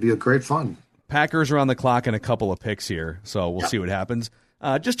thought that would be a great fun. Packers are on the clock in a couple of picks here, so we'll see what happens.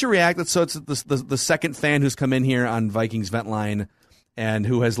 Just to react, so it's the second fan who's come in here on Vikings Vent Line and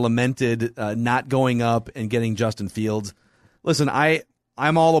who has lamented not going up and getting Justin Fields. Listen,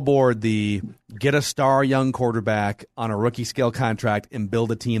 I'm all aboard the get a star young quarterback on a rookie scale contract and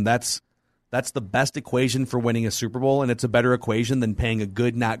build a team. That's the best equation for winning a Super Bowl, and it's a better equation than paying a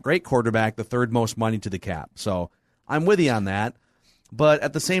good, not great quarterback the third most money to the cap. So I'm with you on that. But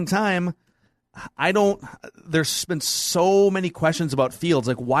at the same time, there's been so many questions about Fields.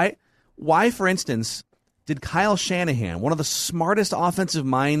 Like why, for instance, did Kyle Shanahan, one of the smartest offensive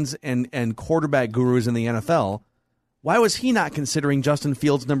minds and quarterback gurus in the NFL, why was he not considering Justin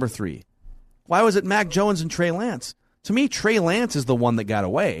Fields number 3? Why was it Mac Jones and Trey Lance? To me, Trey Lance is the one that got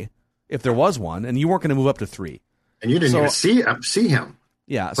away, if there was one, and you weren't going to move up to 3. And you didn't even see him.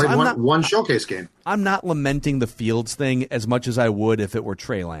 Yeah. So one showcase game. I'm not lamenting the Fields thing as much as I would if it were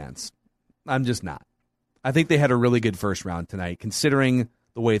Trey Lance. I'm just not. I think they had a really good first round tonight, considering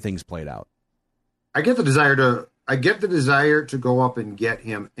the way things played out. I get the desire to go up and get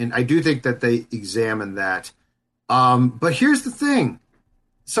him, and I do think that they examine that. But here's the thing.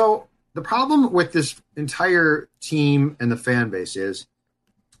 So the problem with this entire team and the fan base is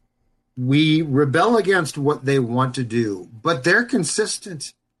we rebel against what they want to do, but they're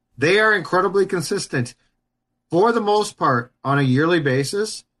consistent. They are incredibly consistent for the most part on a yearly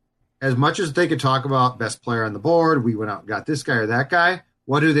basis. As much as they could talk about best player on the board, we went out and got this guy or that guy.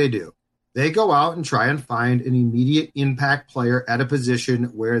 What do? They go out and try and find an immediate impact player at a position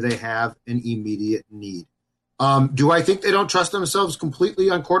where they have an immediate need. Do I think they don't trust themselves completely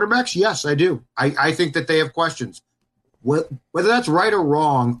on quarterbacks? Yes, I do. I think that they have questions. Whether that's right or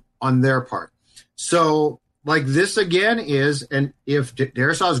wrong on their part. So, like this again is, and if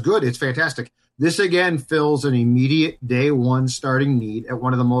Darrisaw is good, it's fantastic. This again fills an immediate day one starting need at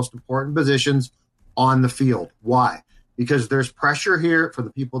one of the most important positions on the field. Why? Because there's pressure here for the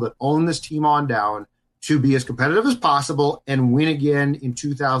people that own this team on down to be as competitive as possible and win again in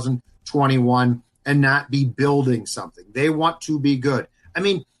 2021 and not be building something. They want to be good. I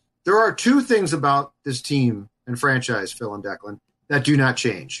mean, there are two things about this team and franchise, Phil and Declan, that do not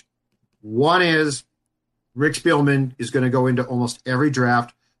change. One is Rick Spielman is going to go into almost every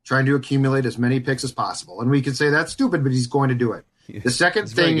draft trying to accumulate as many picks as possible. And we can say that's stupid, but he's going to do it. The second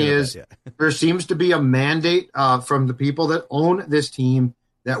thing is there seems to be a mandate from the people that own this team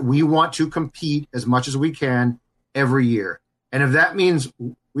that we want to compete as much as we can every year. And if that means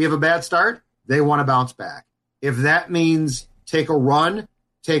we have a bad start, they want to bounce back. If that means take a run.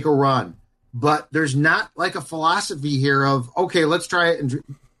 But there's not like a philosophy here of, okay, let's try it and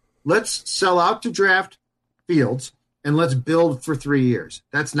let's sell out to draft Fields and let's build for 3 years.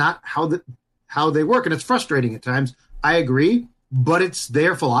 That's not how they work, and it's frustrating at times. I agree, but it's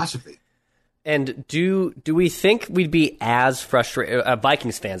their philosophy. And do we think we'd be as frustrated,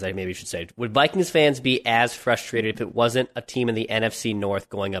 Vikings fans, I maybe should say, would Vikings fans be as frustrated if it wasn't a team in the NFC North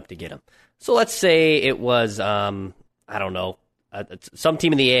going up to get him? So let's say it was, I don't know, some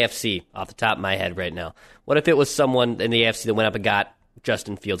team in the AFC off the top of my head right now. What if it was someone in the AFC that went up and got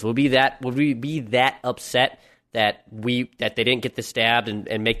Justin Fields? Would we be that upset that they didn't get the stabbed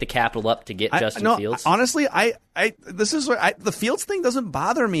and make the capital up to get Justin Fields? Honestly, the Fields thing doesn't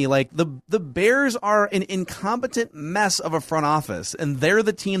bother me. Like the Bears are an incompetent mess of a front office, and they're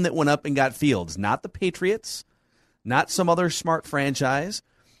the team that went up and got Fields, not the Patriots, not some other smart franchise.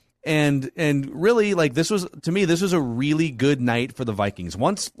 And really, like, this was a really good night for the Vikings.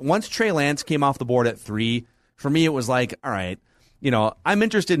 Once Trey Lance came off the board at 3, for me it was like, all right, I'm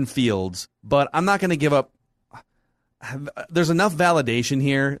interested in Fields, but I'm not going to give up. There's enough validation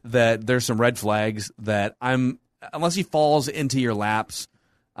here that there's some red flags that unless he falls into your laps,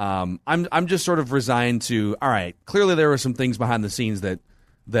 I'm just sort of resigned to, all right, clearly there were some things behind the scenes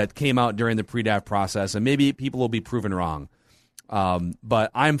that came out during the pre-draft process, and maybe people will be proven wrong.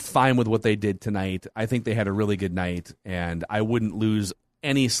 But I'm fine with what they did tonight. I think they had a really good night, and I wouldn't lose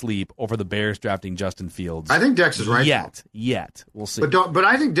any sleep over the Bears drafting Justin Fields. I think Dex is right. Yet. We'll see. But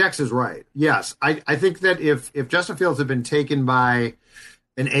I think Dex is right. Yes. I think that if Justin Fields had been taken by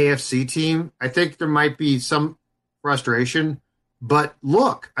an AFC team, I think there might be some frustration. But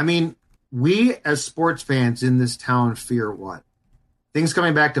look, I mean, we as sports fans in this town fear what? Things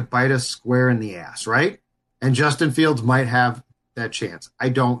coming back to bite us square in the ass, right? And Justin Fields might have that chance. I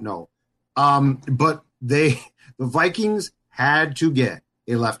don't know. But the Vikings had to get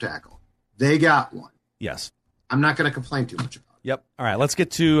a left tackle. They got one. Yes. I'm not going to complain too much about it. Yep. All right, let's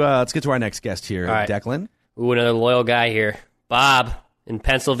get to our next guest here, right. Declan. Ooh, another loyal guy here. Bob in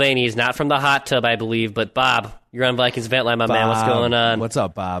Pennsylvania. He's not from the hot tub, I believe, but Bob, you're on Vikings Vent Line, my man. What's going on? What's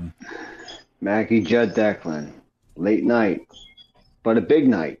up, Bob? Mackie, Judd, Declan. Late night, but a big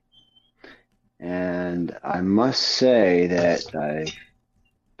night. And I must say that I've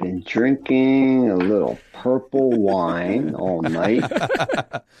been drinking a little purple wine all night.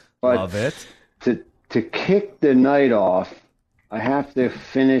 But love it. To kick the night off, I have to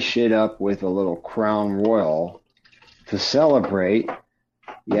finish it up with a little Crown Royal to celebrate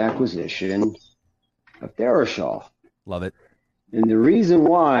the acquisition of Darrisaw. Love it. And the reason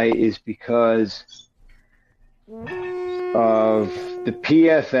why is because of the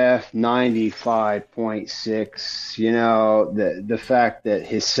PFF 95.6, the fact that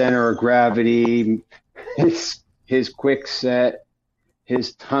his center of gravity, his quick set,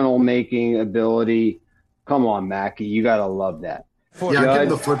 his tunnel making ability. Come on, Mackie, you gotta love that. Give him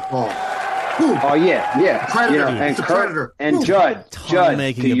the football. Ooh. Oh yeah. Predator. And it's a predator. And Judd,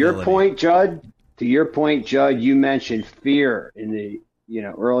 to your point, Judd, you mentioned fear in the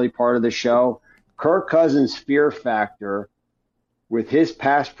early part of the show. Kirk Cousins' fear factor with his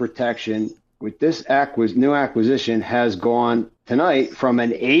pass protection, with this new acquisition, has gone tonight from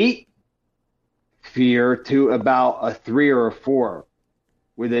an 8 fear to about a 3 or a 4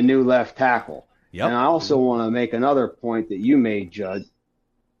 with a new left tackle. Yep. And I also want to make another point that you made, Judd.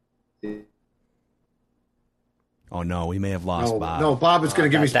 Oh no, we may have lost Bob. No, Bob is going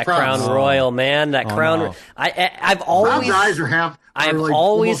to give me that Crown Royal, man. That Crown. No. I've always. Bob's eyes are half. I've like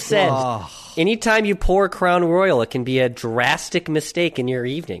always said, anytime you pour Crown Royal, it can be a drastic mistake in your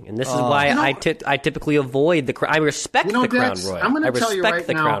evening, and this is why I typically avoid the. I respect the Crown Royal. I'm going to tell you right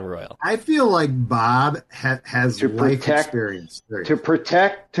now. Crown Royal. I feel like Bob has life experience to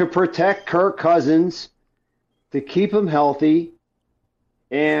protect Kirk Cousins, to keep him healthy,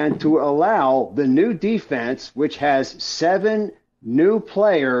 and to allow the new defense, which has 7 new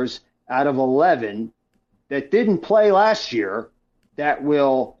players out of 11 that didn't play last year, that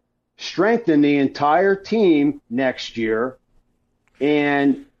will strengthen the entire team next year.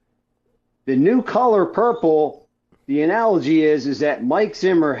 And the new color purple, the analogy is that Mike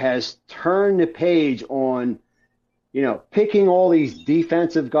Zimmer has turned the page on, picking all these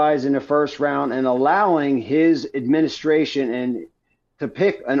defensive guys in the first round and allowing his administration and to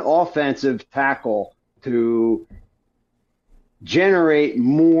pick an offensive tackle to generate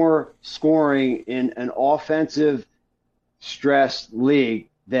more scoring in an offensive stressed league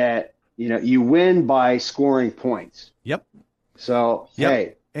that, you win by scoring points. Yep. So,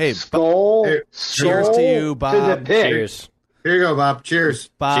 hey, skull cheers to you, Bob. To the pig. Cheers. Here you go, Bob. Cheers.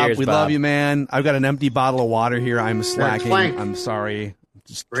 Bob, Cheers, we Bob. love you, man. I've got an empty bottle of water here. I'm slacking. clank. I'm sorry.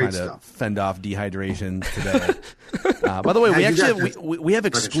 Just Great trying to stuff. fend off dehydration today. By the way, we Yeah, you actually got have, we have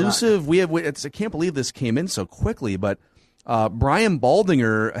exclusive. I can't believe this came in so quickly, but Brian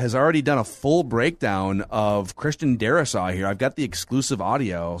Baldinger has already done a full breakdown of Christian Darrisaw here. I've got the exclusive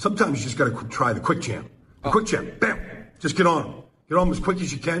audio. Sometimes you just got to try the quick jam. The quick jam, bam, just get on them. Get on them as quick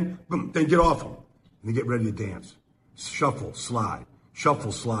as you can, boom, then get off them. And then get ready to dance. Shuffle, slide.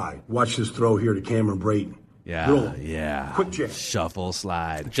 Shuffle, slide. Watch this throw here to Cameron Brayton. Yeah. Quick jam. Shuffle,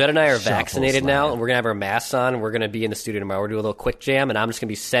 slide. Judd and I are Shuffle, vaccinated slide. now, and we're going to have our masks on, and we're going to be in the studio tomorrow. We're doing a little quick jam, and I'm just going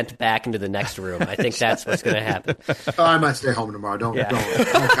to be sent back into the next room. I think that's what's going to happen. Oh, I might stay home tomorrow. Don't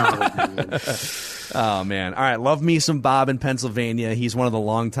count on me. Oh man! All right, love me some Bob in Pennsylvania. He's one of the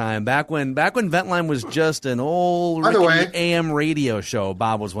long time back when Ventline was just an old By the way, AM radio show.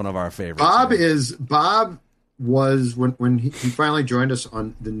 Bob was one of our favorites. Bob was when he finally joined us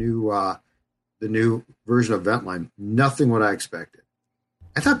on the new version of Ventline. Nothing what I expected.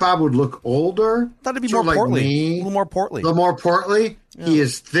 I thought Bob would look older. I thought it'd be sort more of portly, like me, a little more portly. A little more portly. Yeah. He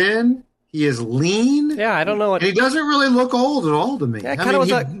is thin. He is lean. Yeah, I don't know what. And he doesn't really look old at all to me. Yeah, kind of was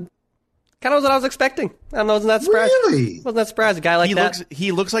what I was expecting. I wasn't that surprised. Really? Wasn't that surprised? A guy like that.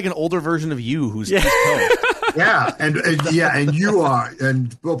 He looks like an older version of you, who's East Coast. Yeah, and you are,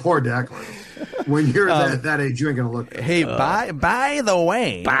 and well, poor Declan. When you're that age, you ain't gonna look. Hey, by the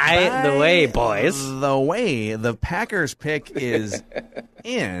way, boys. The Packers pick is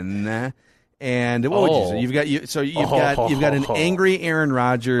in. And what would you say? You've got an angry Aaron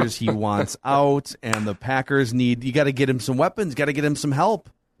Rodgers. He wants out, and the Packers you got to get him some weapons. Got to get him some help,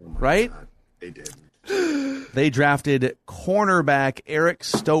 right? God, they did. They drafted cornerback Eric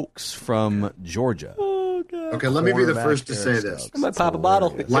Stokes from Georgia. Oh God! Okay, let me be the first to say this. I might pop a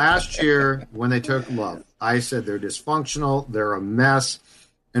bottle. Last year, when they took Love, I said they're dysfunctional, they're a mess,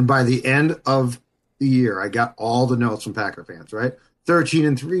 and by the end of the year, I got all the notes from Packer fans. Right.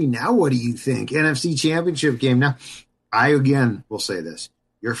 13-3. Now, what do you think? NFC Championship game. Now, I again will say this: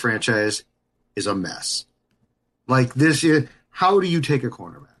 your franchise is a mess. Like this year, how do you take a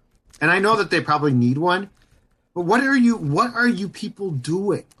cornerback? And I know that they probably need one, but what are you people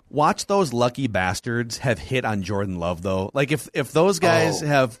doing? Watch those lucky bastards have hit on Jordan Love, though. Like if those guys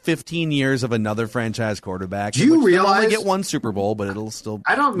have 15 years of another franchise quarterback, do you realize they'll only get one Super Bowl, but it'll still.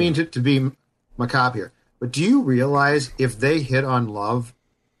 I don't mean to be macabre here. But do you realize if they hit on Love,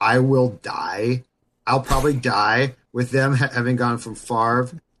 I will die? I'll probably die with them having gone from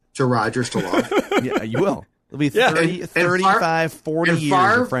Favre to Rodgers to Love. Yeah, you will. It'll be 35, 40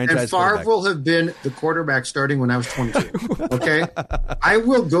 years of franchise and Favre will have been the quarterback starting when I was 22. Okay? I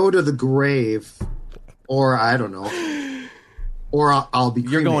will go to the grave, or I don't know, or I'll be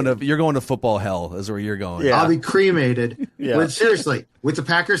cremated. You're going to football hell is where you're going. Yeah. I'll be cremated. Yeah. But seriously, with the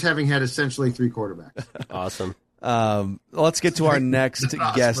Packers having had essentially 3 quarterbacks. Awesome. Let's get to our next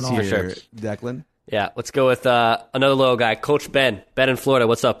guest here, Sure. Declan. Yeah, let's go with another little guy, Coach Ben. Ben in Florida.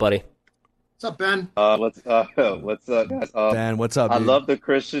 What's up, buddy? What's up, Ben? What's up, guys? Ben, what's up, dude? I love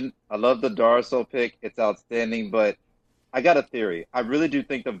the Darrisaw pick. It's outstanding, but I got a theory. I really do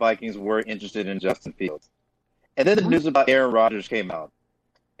think the Vikings were interested in Justin Fields. And then the news about Aaron Rodgers came out.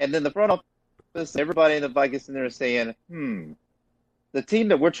 And then the front office, everybody in the Vikings in there is saying, the team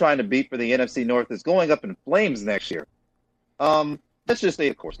that we're trying to beat for the NFC North is going up in flames next year. Let's just stay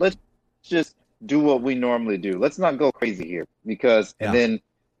the course. Let's just do what we normally do. Let's not go crazy here because and then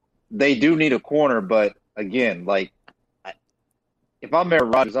they do need a corner, but again, like if I'm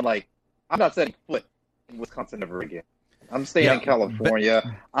Aaron Rodgers, I'm like, I'm not setting foot in Wisconsin ever again. I'm staying in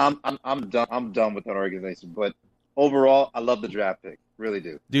California. I'm done with that organization. But overall, I love the draft pick. Really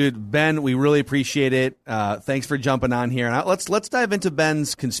do. Dude, Ben, we really appreciate it. Thanks for jumping on here. And let's dive into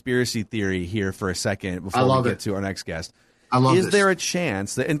Ben's conspiracy theory here for a second before we get to our next guest. I love Is there a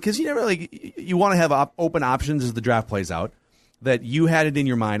chance that, and because you want to have open options as the draft plays out, that you had it in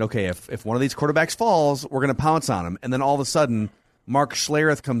your mind, okay, if one of these quarterbacks falls, we're going to pounce on him. And then all of a sudden, Mark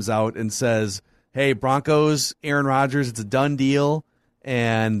Schlereth comes out and says, hey, Broncos, Aaron Rodgers, it's a done deal,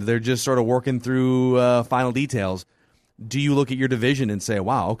 and they're just sort of working through final details. Do you look at your division and say,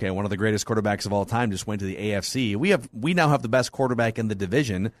 wow, okay, one of the greatest quarterbacks of all time just went to the AFC. We now have the best quarterback in the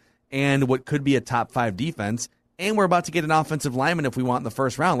division and what could be a top 5 defense, and we're about to get an offensive lineman if we want in the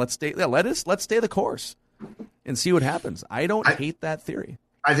first round. Let's stay the course and see what happens. I hate that theory.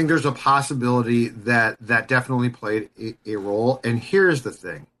 I think there's a possibility that definitely played a role. And here's the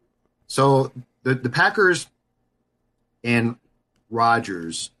thing. So the Packers and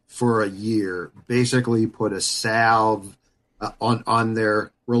Rodgers for a year basically put a salve on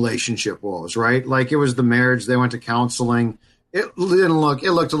their relationship woes, right? Like it was the marriage. They went to counseling. It didn't look.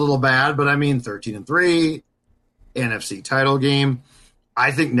 It looked a little bad, but I mean, 13-3, NFC title game.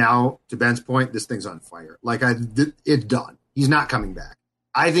 I think now, to Ben's point, this thing's on fire. Like it's done. He's not coming back.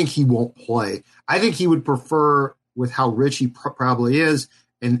 I think he won't play. I think he would prefer, with how rich he probably is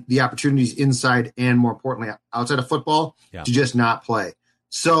and the opportunities inside and, more importantly, outside of football, to just not play.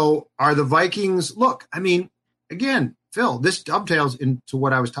 So are the Vikings – look, I mean, again, Phil, this dovetails into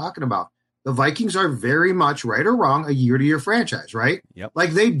what I was talking about. The Vikings are very much, right or wrong, a year-to-year franchise, right? Yep.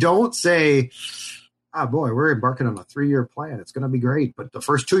 Like they don't say – oh, boy, we're embarking on a 3-year plan. It's going to be great, but the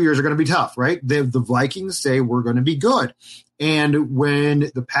first 2 years are going to be tough, right? The Vikings say we're going to be good. And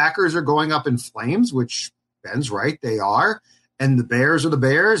when the Packers are going up in flames, which Ben's right, they are, and the Bears are the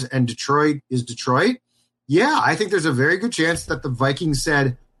Bears, and Detroit is Detroit, yeah, I think there's a very good chance that the Vikings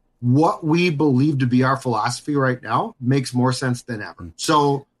said what we believe to be our philosophy right now makes more sense than ever.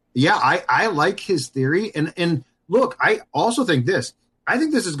 So, yeah, I like his theory. And look, I also think this. I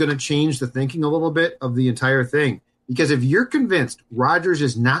think this is going to change the thinking a little bit of the entire thing. Because if you're convinced Rodgers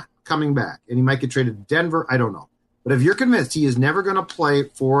is not coming back and he might get traded to Denver, I don't know. But if you're convinced he is never going to play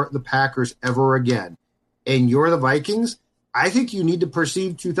for the Packers ever again, and you're the Vikings, I think you need to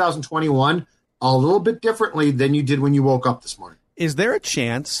perceive 2021 a little bit differently than you did when you woke up this morning. Is there a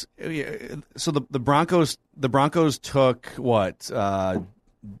chance? So the Broncos took what?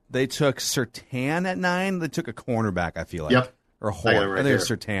 They took Surtain at 9. They took a cornerback, I feel like. Yep. Or Horn. I think it's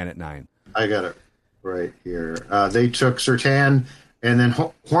Surtain at 9. I got it right here. They took Surtain, and then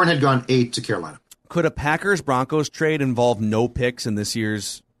Horn had gone 8 to Carolina. Could a Packers-Broncos trade involve no picks in this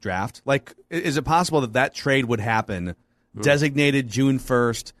year's draft? Like, is it possible that trade would happen, designated June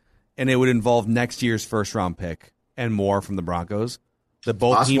 1st, and it would involve next year's first-round pick and more from the Broncos? That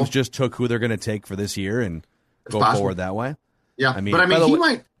both teams just took who they're going to take for this year and go forward that way? Yeah, he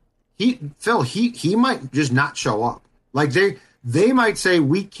might just not show up. Like, they might say,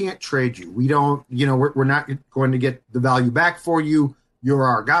 we can't trade you. We don't, we're not going to get the value back for you. You're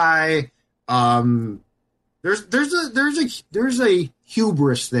our guy. There's a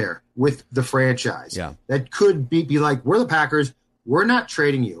hubris there with the franchise that could be like, we're the Packers. We're not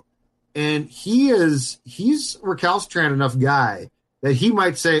trading you. And he's recalcitrant enough guy that he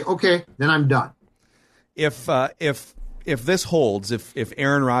might say, okay, then I'm done. If this holds, if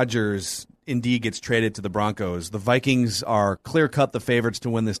Aaron Rodgers indeed gets traded to the Broncos, the Vikings are clear-cut the favorites to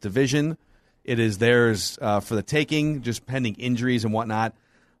win this division. It is theirs for the taking, just pending injuries and whatnot.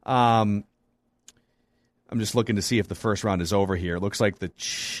 I'm just looking to see if the first round is over here. It looks like the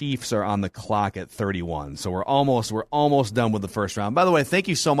Chiefs are on the clock at 31, so we're almost done with the first round. By the way, thank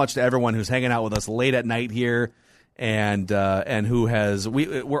you so much to everyone who's hanging out with us late at night here, and who has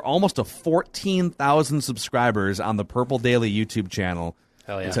we're almost to 14,000 subscribers on the Purple Daily YouTube channel.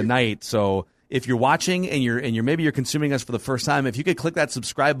 Hell yeah. Tonight. So if you're watching and you're maybe you're consuming us for the first time, if you could click that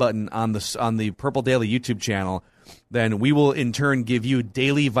subscribe button on the Purple Daily YouTube channel, then we will in turn give you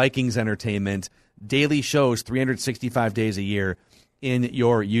daily Vikings entertainment, daily shows 365 days a year in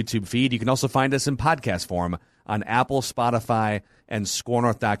your YouTube feed. You can also find us in podcast form on Apple, Spotify, and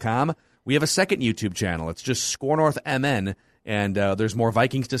ScoreNorth.com. We have a second YouTube channel. It's just ScoreNorth MN. And there's more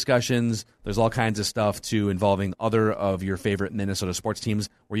Vikings discussions. There's all kinds of stuff, too, involving other of your favorite Minnesota sports teams,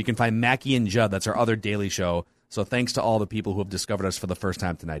 where you can find Mackie and Judd. That's our other daily show. So thanks to all the people who have discovered us for the first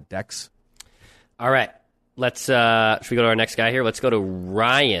time tonight. Dex? All right. Should we go to our next guy here? Let's go to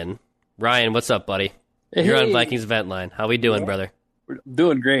Ryan. Ryan, what's up, buddy? Hey. You're on Vikings Event Line. How we doing, brother? We're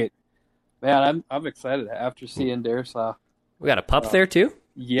doing great. Man, I'm excited after seeing Darrisaw. We got a pup there, too?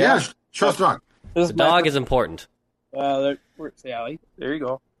 Yeah. Trust dog. The dog is important. Where's Allie? There you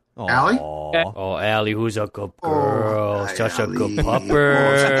go. Allie? Oh, Allie, who's a good girl. Such a good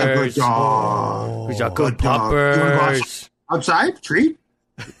puppers. Who's a good puppers. Outside? Treat?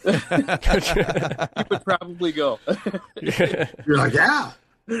 You would probably go. You're like, yeah.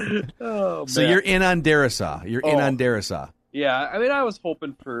 Oh, so you're in on Darrisaw. Yeah, I mean, I was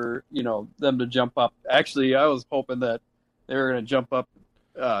hoping for, them to jump up. Actually, I was hoping that they were going to jump up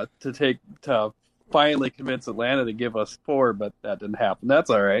to finally convince Atlanta to give us 4, but that didn't happen. That's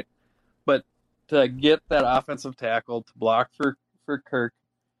all right. But to get that offensive tackle to block for Kirk,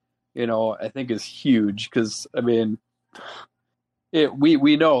 I think is huge because, I mean,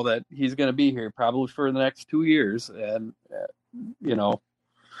 we know that he's going to be here probably for the next 2 years. And,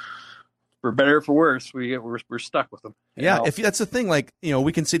 for better or for worse, we're stuck with him. Yeah, if that's the thing. Like,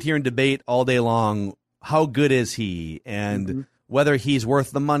 we can sit here and debate all day long, how good is he? And whether he's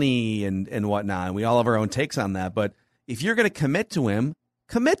worth the money and whatnot. And we all have our own takes on that. But if you're going to commit to him,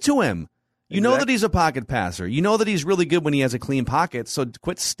 commit to him. You know that he's a pocket passer. You know that he's really good when he has a clean pocket. So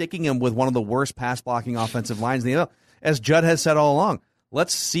quit sticking him with one of the worst pass blocking offensive lines in the NFL. as Judd has said all along,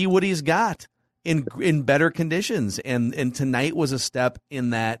 let's see what he's got in better conditions. And tonight was a step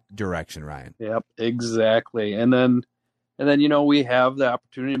in that direction, Ryan. Yep, exactly. And then we have the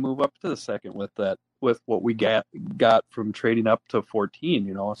opportunity to move up to the second with what we got from trading up to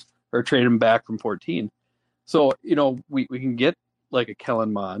 14, or trading back from 14. So, we can get like a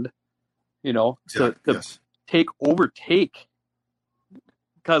Kellen Mond, to overtake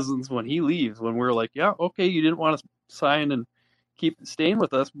Cousins when he leaves, when we're like, yeah, okay, you didn't want to sign and keep staying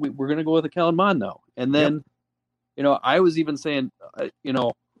with us. We're going to go with a Kellen Mond now. And then, I was even saying,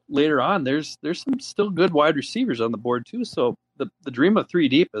 later on, there's some still good wide receivers on the board too. So the dream of 3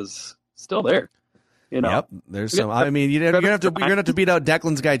 deep is still there. Yep, there's some. I mean, you're gonna have to beat out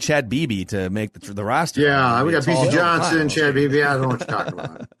Declan's guy Chad Beebe to make the roster. Yeah, we got BC Johnson, Chad Beebe. I don't know what you're talking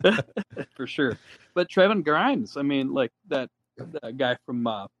about. For sure. But Trevin Grimes, I mean, like that guy from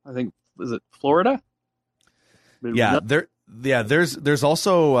I think, is it Florida? There's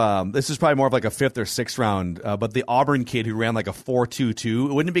also this is probably more of like a 5th or 6th round, but the Auburn kid who ran like a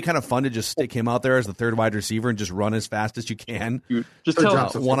 4.22. Wouldn't it be kind of fun to just stick him out there as the third wide receiver and just run as fast as you can? Just tell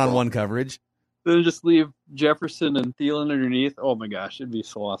one-on-one coverage. Then just leave Jefferson and Thielen underneath. Oh my gosh, it'd be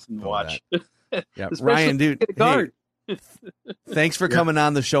so awesome to watch. Yeah, Ryan, dude. Hey, thanks for coming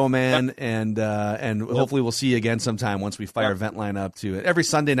on the show, man, and hopefully we'll see you again sometime once we fire Ventline up to it. Every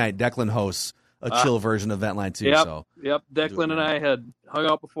Sunday night, Declan hosts a chill version of Ventline too. Yep. Declan and I had hung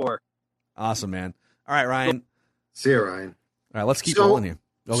out before. Awesome, man. All right, Ryan. See you, Ryan. All right, let's keep rolling here.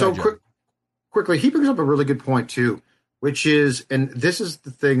 Quickly, he brings up a really good point too, which is, and this is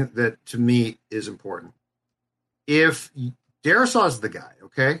the thing that to me is important. If Darrisaw is the guy,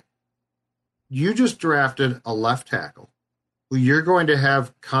 okay, you just drafted a left tackle who you're going to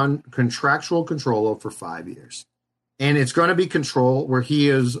have contractual control over for 5 years. And it's going to be control where he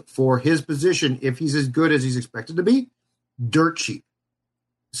is, for his position, if he's as good as he's expected to be, dirt cheap.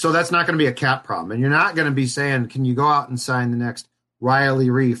 So that's not going to be a cap problem. And you're not going to be saying, can you go out and sign the next Riley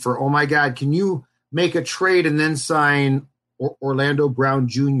Reef? Or, oh my God, can you make a trade and then sign Orlando Brown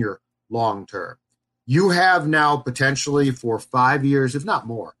Jr. long term? You have now potentially for 5 years, if not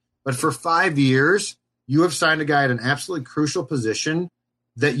more, but for 5 years, you have signed a guy at an absolutely crucial position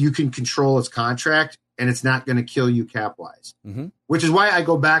that you can control his contract, and it's not going to kill you cap-wise. Mm-hmm. Which is why I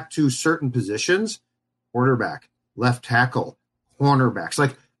go back to certain positions, quarterback, left tackle, cornerbacks.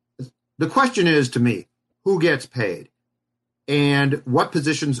 Like, the question is, to me, who gets paid? And what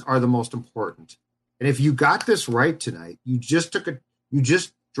positions are the most important? And if you got this right tonight, you just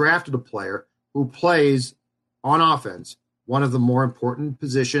drafted a player who plays on offense, one of the more important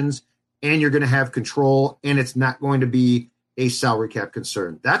positions, and you're going to have control, and it's not going to be a salary cap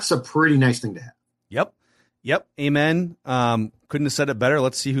concern. That's a pretty nice thing to have. Yep. Amen. Couldn't have said it better.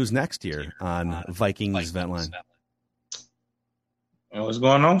 Let's see who's next here on Vikings Ventline. What's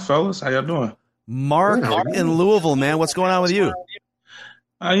going on, fellas? How y'all doing? Mark in Louisville, man. What's going on with you?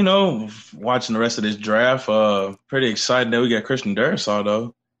 Watching the rest of this draft, pretty excited that we got Christian Darrisaw,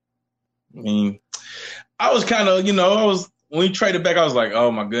 though. I mean, I was kind of, when we traded back, I was like, oh,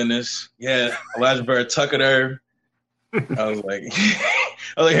 my goodness. Yeah, Elijah Vera-Tucker there. I was like,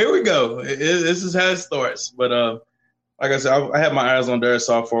 here we go. This is how it starts. But like I said, I had my eyes on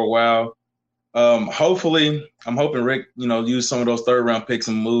Darrisaw for a while. Hopefully, I'm hoping Rick, use some of those third-round picks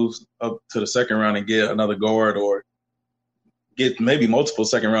and moves up to the second round and get another guard, or get maybe multiple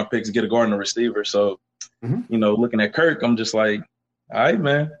second-round picks and get a guard and a receiver. So, looking at Kirk, I'm just like, all right,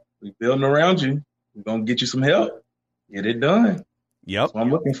 man, we building around you. We're going to get you some help. Get it done. Yep. That's what I'm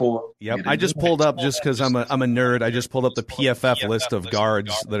looking for. Yep. I just pulled up, just because I'm a nerd, I just pulled up the PFF list of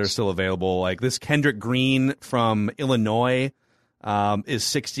guards that are still available. Like this Kendrick Green from Illinois is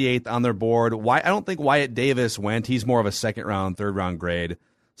 68th on their board. I don't think Wyatt Davis went. He's more of a second round, third round grade.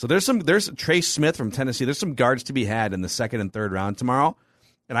 So there's Trace Smith from Tennessee. There's some guards to be had in the second and third round tomorrow.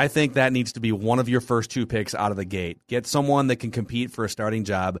 And I think that needs to be one of your first 2 picks out of the gate. Get someone that can compete for a starting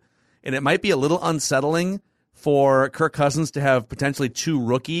job. And it might be a little unsettling for Kirk Cousins to have potentially 2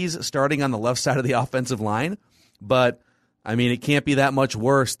 rookies starting on the left side of the offensive line. But, I mean, it can't be that much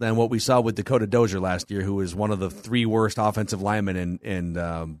worse than what we saw with Dakota Dozier last year, who was one of the 3 worst offensive linemen in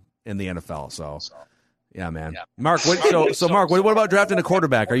the NFL. So, yeah, man. Yeah. Mark, Mark, what about drafting a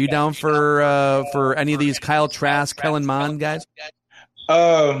quarterback? Are you down for any of these Kyle Trask, Kellen Mond guys?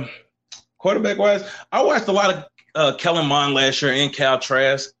 Quarterback-wise, I watched a lot of Kellen Mond last year and Kyle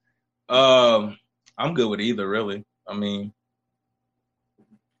Trask. I'm good with either, really. I mean,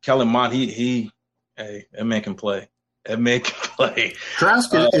 Kellen Mond, that man can play. That man can play. Trask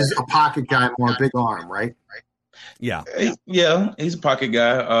is a pocket guy, more big arm, right? Yeah. Yeah, he's a pocket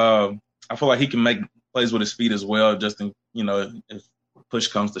guy. I feel like he can make plays with his feet as well, just in, if push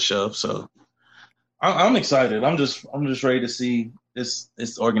comes to shove. So I'm excited. I'm just ready to see this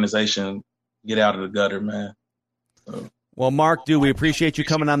organization get out of the gutter, man. So. Well, Mark, we appreciate you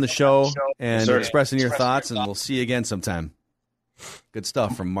coming on the show and expressing your thoughts, and we'll see you again sometime. Good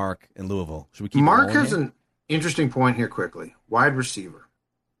stuff from Mark in Louisville. Should we keep Mark going has here? an interesting point here quickly. Wide receiver.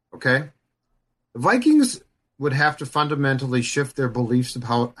 Okay? The Vikings would have to fundamentally shift their beliefs of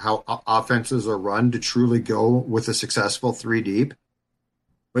how offenses are run to truly go with a successful 3 deep.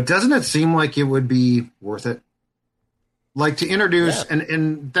 But doesn't it seem like it would be worth it? Like to introduce,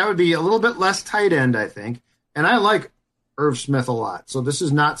 and that would be a little bit less tight end, I think. And I like Irv Smith a lot. So this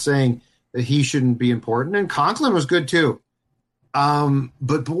is not saying that he shouldn't be important. And Conklin was good too.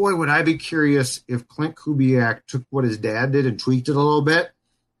 But boy, would I be curious if Clint Kubiak took what his dad did and tweaked it a little bit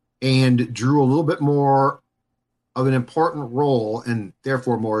and drew a little bit more of an important role and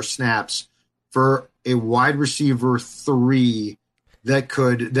therefore more snaps for a wide receiver 3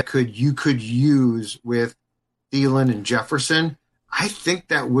 that you could use with Thielen and Jefferson. I think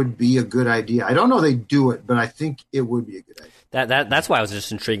that would be a good idea. I don't know they do it, but I think it would be a good idea. That's why I was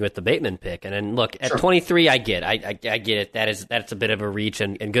just intrigued with the Bateman pick. And then look, at 23, I get it. That's a bit of a reach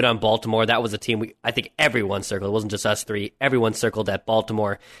and good on Baltimore. That was a team I think everyone circled. It wasn't just us 3. Everyone circled at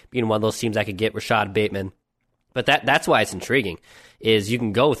Baltimore being one of those teams that could get Rashad Bateman. But that's why it's intriguing, is you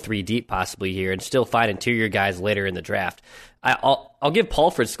can go 3 deep possibly here and still find interior guys later in the draft. I'll give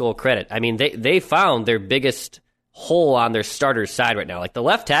Pulford School credit. I mean, they found their biggest hole on their starter side right now. Like the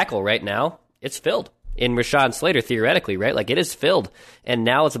left tackle right now, it's filled in Rashawn Slater theoretically, right? Like it is filled. And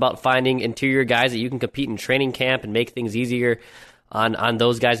now it's about finding interior guys that you can compete in training camp and make things easier on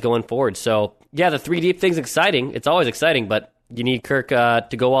those guys going forward. So yeah, the 3 deep thing's exciting. It's always exciting, but you need Kirk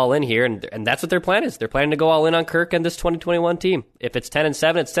to go all in here, and that's what their plan is. They're planning to go all in on Kirk and this 2021 team. If it's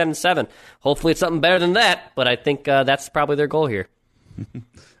 10-7, it's 10-7. Hopefully it's something better than that, but I think that's probably their goal here. All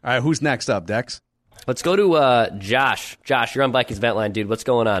right, who's next up, Dex? Let's go to Josh. Josh, you're on Vikings Vent Line, dude. What's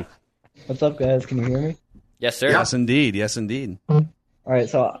going on? What's up, guys? Can you hear me? Yes, sir. Yes, indeed. Yes, indeed. All right,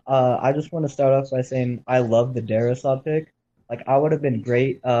 so I just want to start off by saying I love the Darrisaw pick. Like, I would have been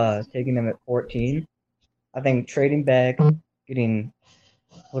great taking him at 14. I think trading back, getting,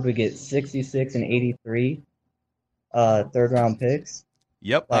 what did we get, 66 and 83 third-round picks.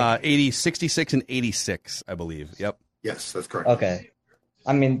 Yep, 66 and 86, I believe. Yep. Yes, that's correct. Okay.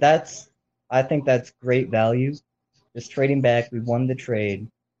 I mean, I think that's great value. Just trading back, we won the trade.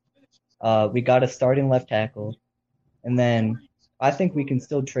 We got a starting left tackle. And then I think we can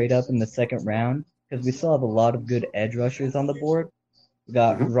still trade up in the second round because we still have a lot of good edge rushers on the board. We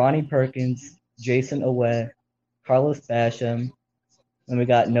got Ronnie Perkins, Jason Owe, Carlos Basham, and we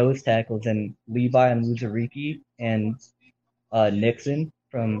got nose tackles and Levi and Luzariki and Nixon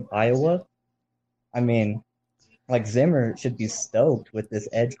from Iowa. I mean, like Zimmer should be stoked with this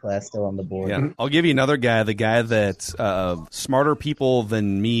edge class still on the board. Yeah, I'll give you another guy, the guy that smarter people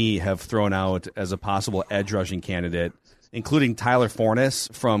than me have thrown out as a possible edge rushing candidate, including Tyler Fornes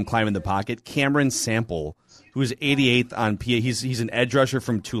from Climbing the Pocket, Cameron Sample, who's 88th on PA. He's an edge rusher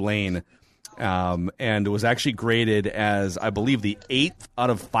from Tulane, and was actually graded as, I believe, the 8th out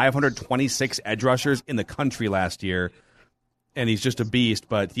of 526 edge rushers in the country last year. And he's just a beast,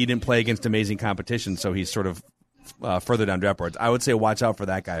 but he didn't play against amazing competition, so he's sort of further down draft boards. I would say watch out for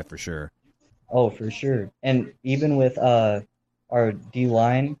that guy for sure. Oh, for sure. And even with our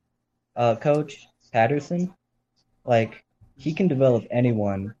D-line coach, Patterson, like, he can develop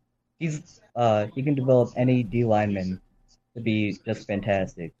anyone. He can develop any D-lineman to be just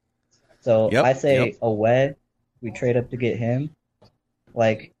fantastic. So I say Owe, we trade up to get him.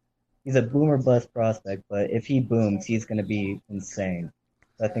 Like, he's a boom or bust prospect, but if he booms, he's going to be insane.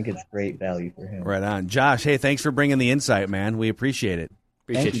 So I think it's great value for him. Right on. Josh, hey, thanks for bringing the insight, man. We appreciate it.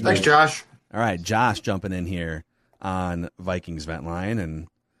 Appreciate you. Thanks, Josh. All right, Josh jumping in here on Vikings Vent Line. And,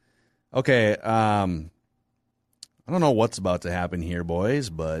 okay, I don't know what's about to happen here, boys,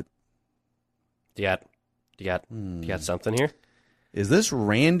 but... Do you got something here? Is this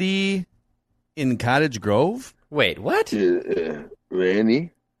Randy in Cottage Grove? Wait, what?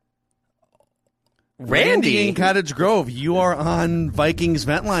 Randy in Cottage Grove. You are on Vikings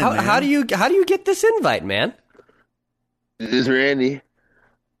Vent Line. Man. How do you get this invite, man? This is Randy.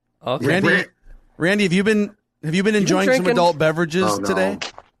 Okay. Randy, have you been enjoying some adult beverages today?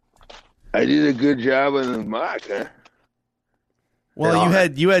 I did a good job on the mock, huh? Well,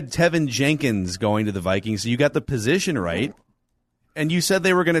 you had Tevin Jenkins going to the Vikings, so you got the position right, and you said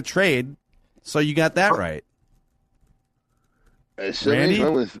they were going to trade, so you got that right. Something's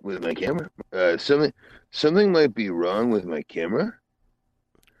wrong with my camera. Something might be wrong with my camera.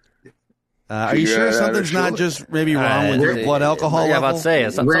 Are you sure something's not just maybe wrong with your blood alcohol level? About to say,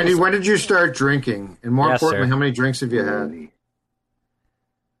 Randy, when did you start drinking? And more importantly, how many drinks have you had?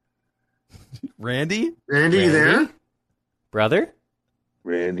 Randy, you there? Brother?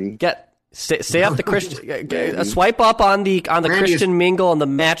 Randy? Stay off the Christian. Swipe up on the Christian mingle and the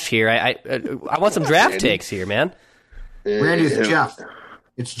match here. I want some draft takes here, man. Randy, it's Jeff.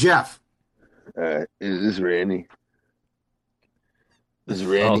 It's Jeff. Is this Randy? This is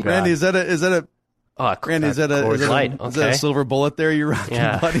Randy. Randy, is that a Randy, is that a silver bullet there you're rocking,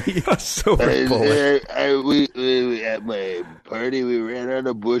 buddy? Silver bullet. We at my party, we ran out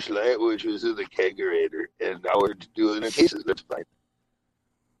of Busch Light, which was in the kegerator, and now we're doing the cases. That's fine.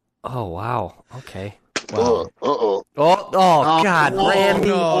 Oh, wow. Okay. Wow. Oh, God, Randy.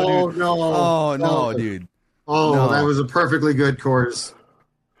 No, dude. That was a perfectly good course.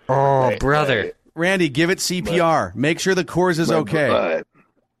 Oh, brother. Randy, give it CPR. Make sure the course is okay.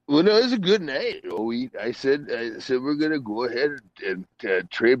 Well, no, it was a good night. I said we're gonna go ahead and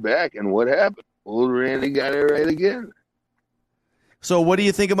trade back, and what happened? Old Randy got it right again. So, what do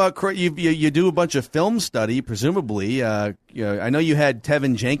you think about you do a bunch of film study, presumably? I know you had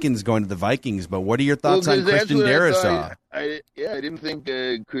Tevin Jenkins going to the Vikings, but what are your thoughts on Christian Darrisaw? I didn't think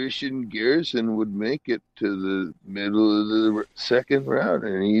Christian Garrison would make it to the middle of the second round,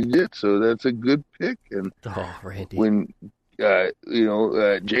 and he did. So that's a good pick. And Randy, when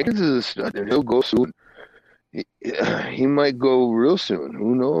Jenkins is a stud, and he'll go soon. He might go real soon.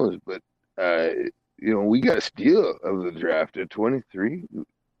 Who knows? But we got a steal of the draft at 23.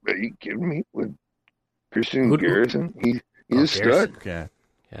 Are you kidding me? With Christian Garrison, he's a stud. Okay.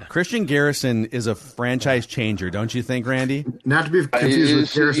 Yeah. Christian Garrison is a franchise changer, don't you think, Randy? Not to be confused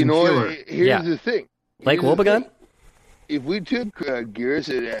with Garrison Keeler. Here's the thing. Like Wobegon? If we took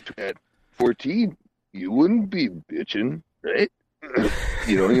Garrison at 14, you wouldn't be bitching, right?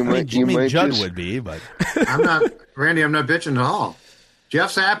 You might. Judd would be, but I'm not, Randy. I'm not bitching at all.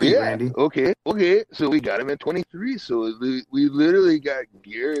 Jeff's happy, Randy. Okay. So we got him at 23. So we literally got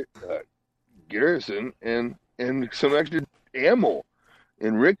Garrison and some extra ammo.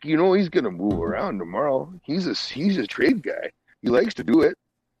 And Rick, he's going to move around tomorrow. He's a trade guy. He likes to do it.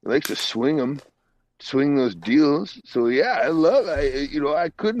 He likes to swing those deals. So I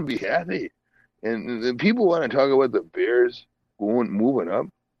couldn't be happy. And people want to talk about the Bears moving up.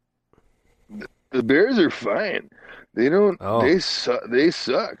 The Bears are fine. They don't. Oh. They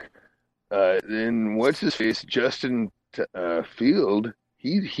suck. And what's his face? Justin Field.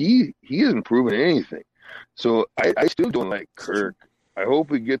 He hasn't proven anything. So I still don't like Kirk. I hope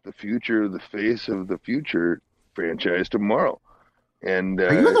we get the face of the future franchise tomorrow. And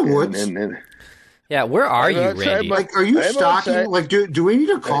are you in the woods? Yeah, where are you, Randy? Are you stalking? Do we need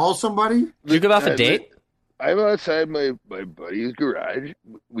to call somebody? Did you get off a date? I'm outside my buddy's garage.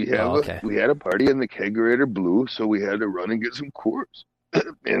 We had a party and the kegerator blew, so we had to run and get some Coors.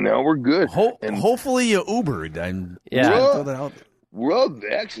 And now we're good. Hopefully you Ubered. We're all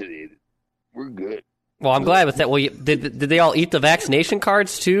vaccinated. We're good. Well, I'm glad with that. Well, did they all eat the vaccination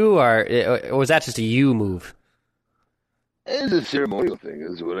cards too, or was that just a you move? It's a ceremonial thing,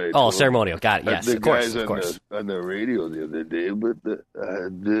 is what I. Ceremonial. Got it. Yes, the of course. On the radio the other day, but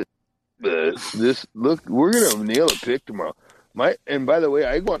we're gonna nail a pick tomorrow. And by the way,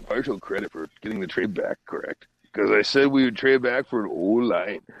 I want partial credit for getting the trade back correct, because I said we would trade back for an old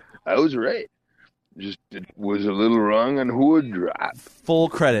line. I was right. Just it was a little wrong on who would drop. Full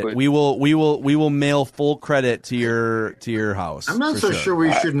credit. But we will mail full credit to your house. I'm not so sure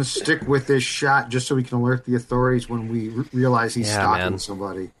we shouldn't stick with this shot just so we can alert the authorities when we realize he's stalking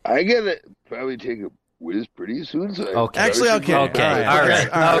somebody. I gotta probably take a whiz pretty soon. So okay. All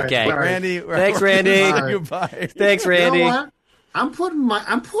right. Okay. Randy. Thanks, Randy. Goodbye. Thanks, Randy. You know what?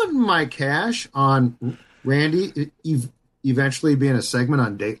 I'm putting my cash on Randy eventually being a segment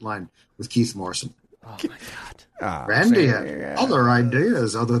on Dateline with Keith Morrison. Oh my God! Randy had other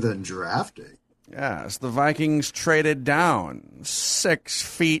ideas other than drafting. Yes, the Vikings traded down 6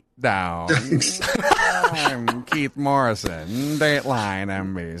 feet down. I'm Keith Morrison, Dateline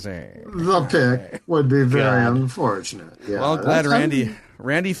NBC. The pick would be very unfortunate. Yeah, well, glad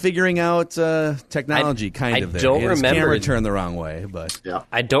Randy figuring out technology kind of there. Don't His remember camera turned the wrong way, but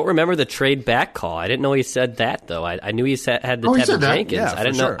I don't remember the trade back call. I didn't know he said that though. I knew he had the Tevin Jenkins. Yeah, I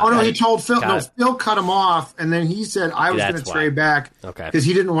didn't know. Oh no, he told Phil. No, Phil cut him off, and then he said I was going to trade back because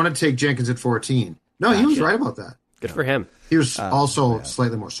he didn't want to take Jenkins at 14. No, he was right about that. Good for him. He was also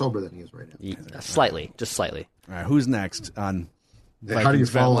slightly more sober than he is right now. Slightly, just slightly. All right, who's next on Vikings how do you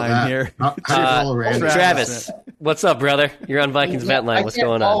follow line that? here? How do you follow Randy? Travis, what's up, brother? You're on Vikings Vet Line. What's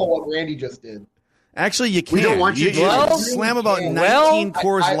going on? I can't follow what Randy just did. Actually, you can. We don't want you to slam about 19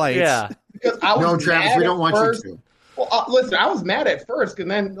 Coors Lights. Yeah. because I was no, Travis, we don't want first. you to. Well, listen, I was mad at first, and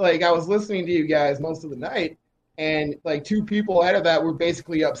then I was listening to you guys most of the night, and two people ahead of that were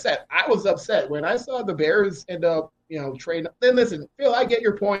basically upset. I was upset when I saw the Bears end up, trading. Then listen, Phil, I get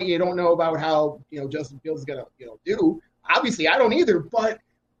your point. You don't know about how Justin Fields is gonna do. Obviously, I don't either, but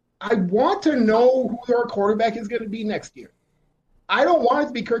I want to know who our quarterback is going to be next year. I don't want it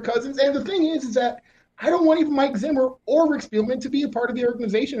to be Kirk Cousins, and the thing is that I don't want even Mike Zimmer or Rick Spielman to be a part of the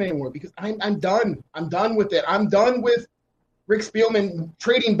organization anymore because I'm done. I'm done with it. I'm done with Rick Spielman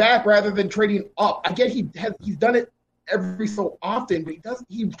trading back rather than trading up. I get he's done it every so often, but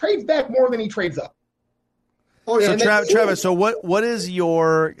he trades back more than he trades up. Oh, yeah, so Travis, so what is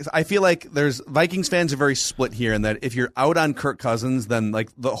your? I feel like there's Vikings fans are very split here, in that if you're out on Kirk Cousins, then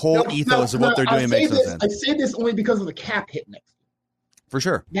the whole ethos of what they're doing makes no sense. I say this only because of the cap hit next. For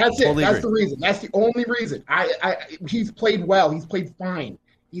sure. That's it. Totally That's the reason. That's the only reason. He's played well. He's played fine.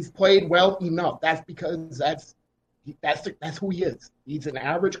 He's played well enough. That's because that's who he is. He's an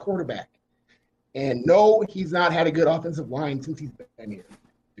average quarterback. And no, he's not had a good offensive line since he's been here.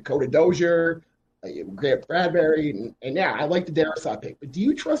 Dakota Dozier, Grant Bradbury, and yeah, I like the Darrisaw pick. But do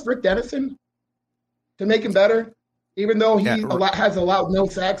you trust Rick Dennison to make him better? Even though he has allowed no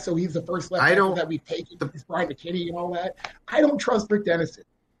sacks, so he's the first left tackle that we've taken. It's Brian McKinney and all that. I don't trust Rick Dennison.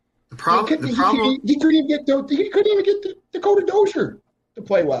 He couldn't even get Dakota Dozier to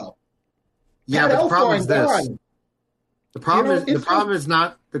play well. Yeah, but the problem is this. The problem is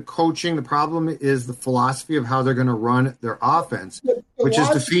not the coaching. The problem is the philosophy of how they're going to run their offense, which is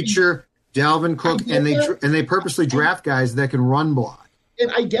to feature Dalvin Cook, and they purposely draft guys that can run block.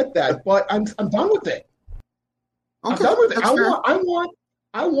 And I get that, but I'm done with it. Okay, I'm done with it.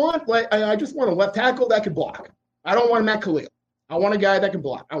 I just want a left tackle that can block. I don't want a Matt Khalil. I want a guy that can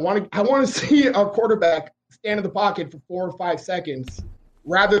block. I want to see a quarterback stand in the pocket for 4 or 5 seconds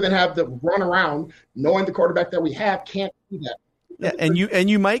rather than have to run around knowing the quarterback that we have can't do that. Yeah, and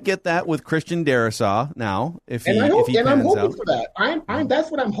you might get that with Christian Darrisaw now if he I'm hoping out. for that.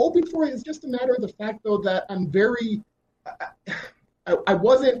 That's what I'm hoping for. It's just a matter of the fact though that I'm very I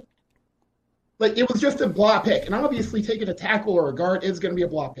wasn't. It was just a block pick. And obviously taking a tackle or a guard is going to be a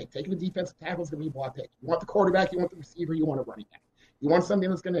block pick. Taking a defensive tackle is going to be a block pick. You want the quarterback, you want the receiver, you want a running back. You want something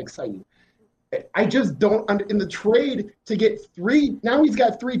that's going to excite you. I just don't – in the trade to get now he's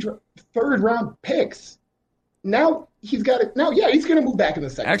got 3 third-round picks. Now he's got it. Now, yeah, he's going to move back in the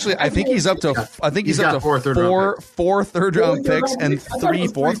second. Actually, I think he's up to four third-round picks and 3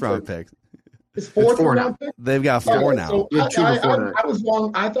 fourth-round picks. It's 4 third-round picks? They've got 4 now. So I was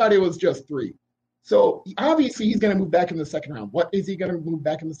wrong. I thought it was just 3. So obviously he's going to move back in the second round. What is he going to move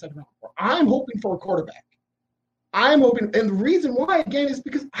back in the second round for? I'm hoping for a quarterback. I'm hoping, and the reason why again is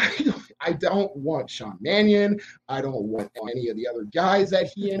because I don't want Sean Mannion. I don't want any of the other guys that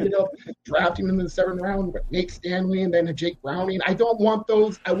he ended up drafting in the 7th round, with Nate Stanley and then Jake Browning. I don't want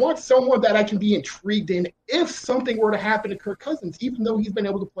those. I want someone that I can be intrigued in if something were to happen to Kirk Cousins, even though he's been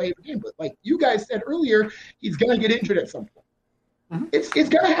able to play the game. But like you guys said earlier, he's going to get injured at some point. It's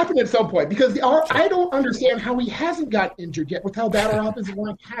going to happen at some point because I don't understand how he hasn't got injured yet with how bad our offensive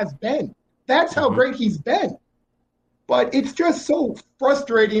line has been. That's how great he's been. But it's just so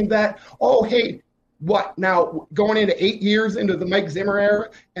frustrating that, what now going into 8 years into the Mike Zimmer era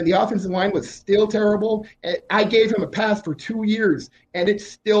and the offensive line was still terrible. And I gave him a pass for 2 years and it's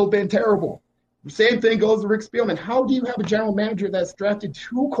still been terrible. The same thing goes to Rick Spielman. How do you have a general manager that's drafted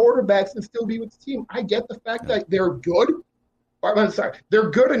 2 quarterbacks and still be with the team? I get the fact that they're good. They're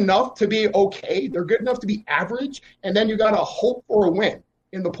good enough to be okay. They're good enough to be average, and then you got to hope for a win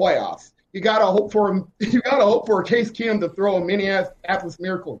in the playoffs. You got to hope for a Case Keenum to throw a Minneapolis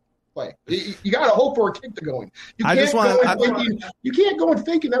Miracle play. You got to hope for a kick to go in. You can't go in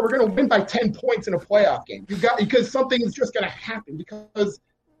thinking that we're going to win by 10 points in a playoff game. Because something is just going to happen. Because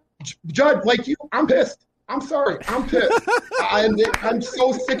Judd, like you, I'm pissed. I'm sorry, I'm pissed. I'm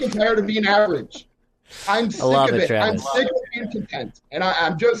so sick and tired of being average. I'm sick of it. I'm sick of being content, and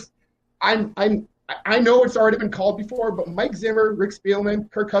I know it's already been called before, but Mike Zimmer, Rick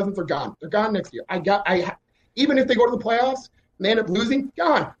Spielman, Kirk Cousins are gone. They're gone next year. Even if they go to the playoffs, and they end up losing,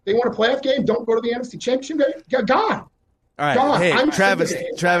 gone. They want a playoff game, don't go to the NFC Championship game, gone. All right, gone. Hey,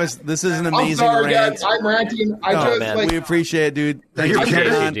 Travis, this is an amazing rant. Guys, I'm ranting. We appreciate it, dude. Thank you,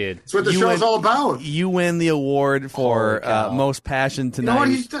 dude. That's what the show's all about. You win the award for most passion tonight.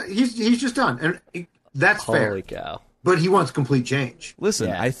 You know what? He's just done, and that's fair. Holy cow! But he wants complete change.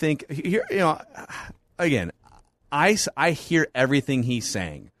 Listen, I think here, again, I hear everything he's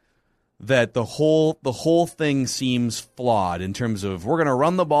saying. That the whole thing seems flawed in terms of we're going to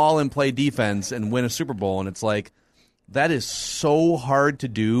run the ball and play defense and win a Super Bowl, and it's like, That is so hard to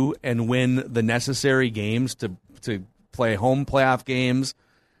do and win the necessary games to play home playoff games.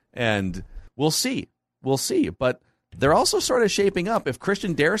 And we'll see. But they're also sort of shaping up. If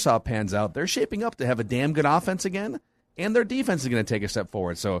Christian Darrisaw pans out, they're shaping up to have a damn good offense again, and their defense is going to take a step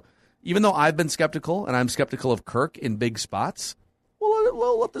forward. So even though I've been skeptical, and I'm skeptical of Kirk in big spots,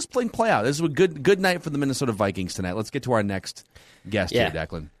 we'll let this thing play out. This is a good night for the Minnesota Vikings tonight. Let's get to our next guest here,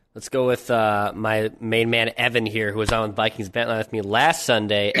 Declan. Let's go with my main man, Evan, here, who was on Vikings Vent Line with me last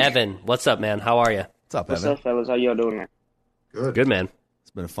Sunday. Evan, what's up, man? How are you? What's up, Evan? What's up, fellas? How y'all doing, man? Good, man.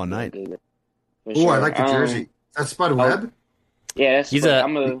 It's been a fun night. Oh, I like the jersey. That's Spud Webb? Yeah, that's He's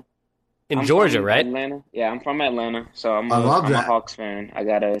I'm Georgia, from right? Atlanta. Yeah, I'm from Atlanta, so I'm I love a that. Hawks fan. I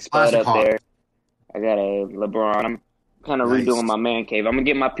got a Spud up there. I got a LeBron. I'm kind of redoing my man cave. I'm going to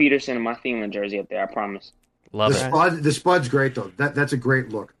get my Peterson and my Thielen jersey up there, I promise. Love it. The Spud's great, though. That's a great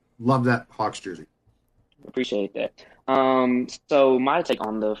look. Love that Hawks jersey. Appreciate that. So my take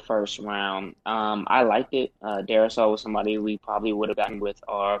on the first round, I liked it. Darrisaw was somebody we probably would have gotten with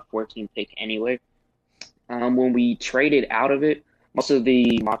our 14th pick anyway. When we traded out of it, most of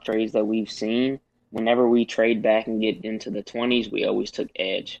the mock trades that we've seen, whenever we trade back and get into the 20s, we always took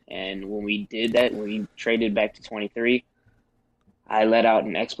edge. And when we did that, when we traded back to 23, I let out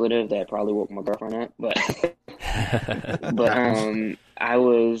an expletive that probably woke my girlfriend up, but I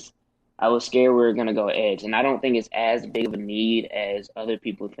was scared we were gonna go edge, and I don't think it's as big of a need as other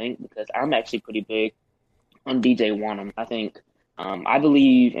people think, because I'm actually pretty big on DJ Wonnum. I think I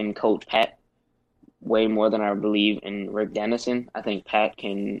believe in Coach Pat way more than I believe in Rick Dennison. I think Pat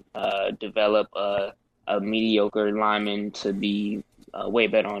can develop a mediocre lineman to be way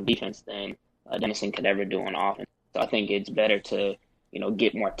better on defense than Dennison could ever do on offense. So I think it's better to,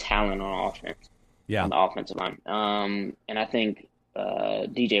 get more talent on offense, on the offensive line. And I think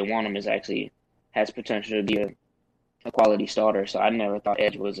DJ Wonnum has potential to be a quality starter. So I never thought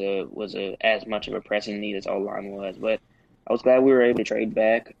edge was as much of a pressing need as O-line was. But I was glad we were able to trade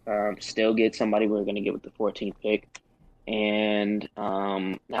back, still get somebody we were going to get with the 14th pick. And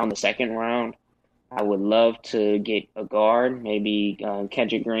now in the second round, I would love to get a guard, maybe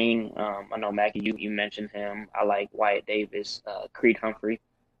Kendrick Green. I know, Mackie, you mentioned him. I like Wyatt Davis. Creed Humphrey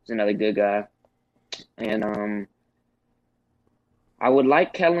is another good guy. And I would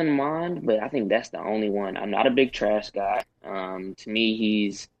like Kellen Mond, but I think that's the only one. I'm not a big trash guy. To me,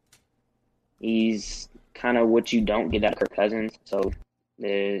 he's kind of what you don't get out of Kirk Cousins. So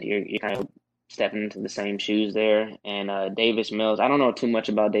you're kind of stepping into the same shoes there. And Davis Mills, I don't know too much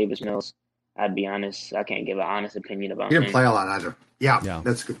about Davis Mills. I'd be honest. I can't give an honest opinion about him. He didn't play a lot either. Yeah,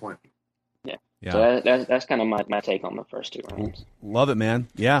 that's a good point. Yeah. So that's kind of my take on the first two rounds. Love it, man.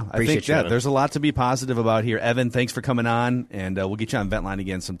 Yeah, Appreciate I think you, there's a lot to be positive about here. Evan, thanks for coming on, and we'll get you on Vent Line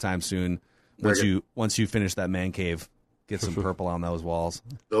again sometime soon. Once you finish that man cave, get some purple on those walls.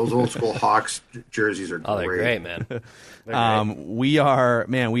 Those old school Hawks jerseys are great. Oh, they're great,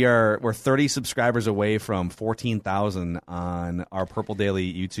 man. We're 30 subscribers away from 14,000 on our Purple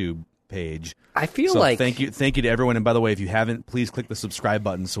Daily YouTube page. I feel like thank you to everyone. And by the way, if you haven't, please click the subscribe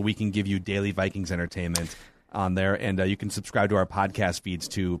button so we can give you daily Vikings entertainment on there. And you can subscribe to our podcast feeds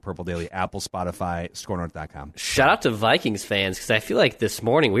too: Purple Daily, Apple, Spotify, ScoreNorth.com. Shout out to Vikings fans, because I feel like this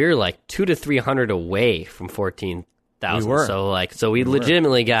morning we were like 200 to 300 away from 14,000. We were. So we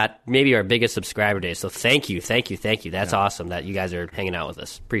legitimately got maybe our biggest subscriber day. So thank you. That's awesome that you guys are hanging out with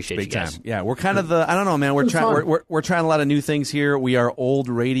us. Appreciate Big you guys. time. Yeah, we're kind of I don't know, man. We're trying a lot of new things here. We are old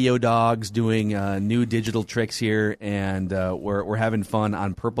radio dogs doing new digital tricks here, and we're having fun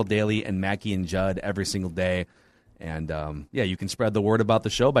on Purple Daily and Mackie and Judd every single day. And you can spread the word about the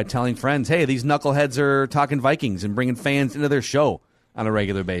show by telling friends, hey, these knuckleheads are talking Vikings and bringing fans into their show on a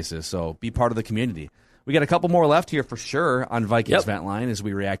regular basis. So be part of the community. We got a couple more left here for sure on Vikings Vent Line as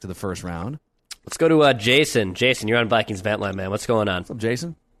we react to the first round. Let's go to Jason. Jason, you're on Vikings Vent Line, man. What's going on? What's up,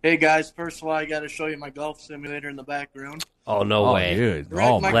 Jason? Hey, guys. First of all, I got to show you my golf simulator in the background. Oh, no way. Dude.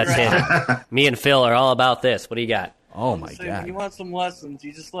 Let's hit it. Me and Phil are all about this. What do you got? Oh, my God. God. If you want some lessons,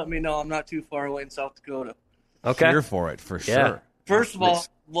 you just let me know. I'm not too far away in South Dakota. Okay. Here for it, for sure. First of all,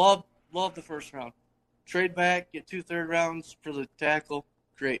 love the first round. Trade back, get 2 third rounds for the tackle.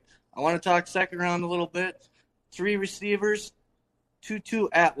 Great. I want to talk second round a little bit. 3 receivers, Tutu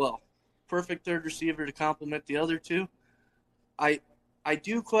Atwell. Perfect third receiver to complement the other 2. I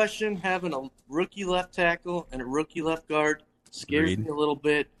do question having a rookie left tackle and a rookie left guard. Scares me a little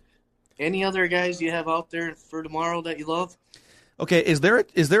bit. Any other guys you have out there for tomorrow that you love? Okay, is there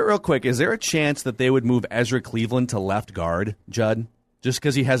real quick, is there a chance that they would move Ezra Cleveland to left guard, Judd? Just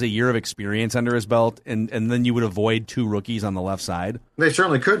because he has a year of experience under his belt, and then you would avoid 2 rookies on the left side? They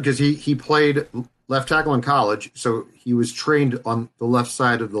certainly could, because he played left tackle in college, so he was trained on the left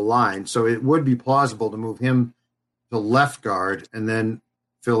side of the line. So it would be plausible to move him to left guard and then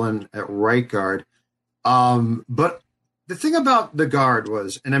fill in at right guard. But the thing about the guard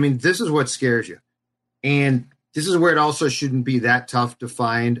was, and I mean, this is what scares you. And this is where it also shouldn't be that tough to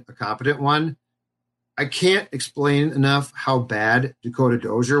find a competent one. I can't explain enough how bad Dakota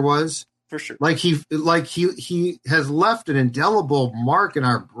Dozier was. For sure. Like he has left an indelible mark in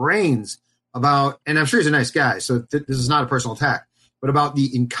our brains about, and I'm sure he's a nice guy, so this is not a personal attack, but about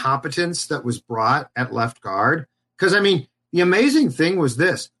the incompetence that was brought at left guard. Because, I mean, the amazing thing was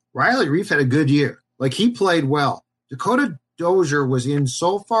this. Riley Reiff had a good year. Like, he played well. Dakota Dozier was in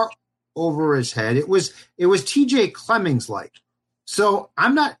so far over his head. It was TJ Clemmings-like. So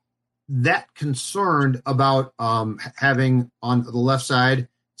I'm not that concerned about having on the left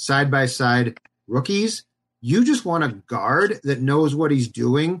side-by-side rookies. You just want a guard that knows what he's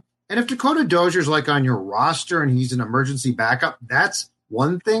doing. And if Dakota Dozier's like on your roster and he's an emergency backup, that's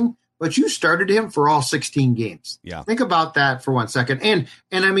one thing. But you started him for all 16 games. Yeah. Think about that for 1 second. And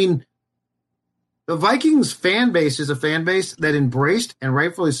I mean, the Vikings fan base is a fan base that embraced, and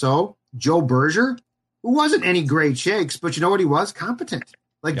rightfully so, Joe Berger, who wasn't any great shakes, but you know what he was? Competent.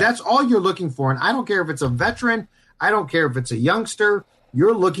 Like, that's all you're looking for. And I don't care if it's a veteran. I don't care if it's a youngster.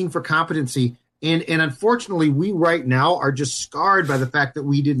 You're looking for competency. And unfortunately, we right now are just scarred by the fact that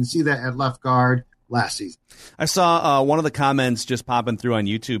we didn't see that at left guard last season. I saw one of the comments just popping through on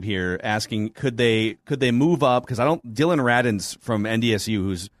YouTube here asking, could they move up? Because Dylan Radins from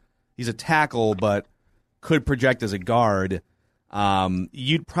NDSU, he's a tackle, but could project as a guard.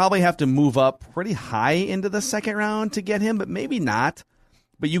 You'd probably have to move up pretty high into the second round to get him, but maybe not.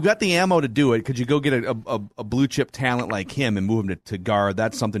 But you got the ammo to do it. Could you go get a blue chip talent like him and move him to guard?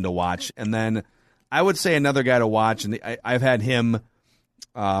 That's something to watch. And then I would say another guy to watch, and I've had him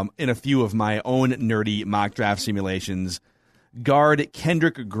in a few of my own nerdy mock draft simulations, guard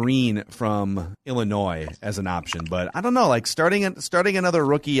Kendrick Green from Illinois as an option. But I don't know, like starting another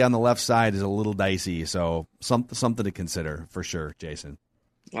rookie on the left side is a little dicey. So something to consider for sure, Jason.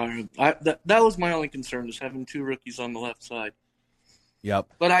 That was my only concern, is having two rookies on the left side. Yep.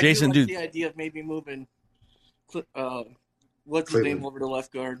 But I Jason, do like the idea of maybe moving what's his name over to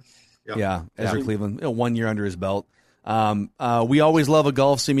left guard. Yep. Yeah, Ezra Cleveland, 1 year under his belt. We always love a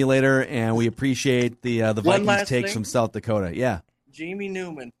golf simulator, and we appreciate the Vikings takes from South Dakota. Yeah. Jamie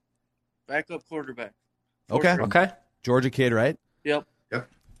Newman, backup quarterback. Okay. Georgia kid, right? Yep.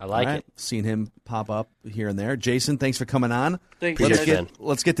 I like it. Seen him pop up here and there. Jason, thanks for coming on. Thanks.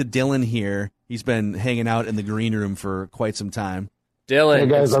 Let's get to Dylan here. He's been hanging out in the green room for quite some time. Dylan. Hey,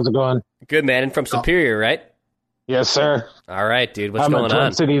 guys. How's it going? Good, man. And from Superior, right? Yes, sir. All right, dude. What's I'm going a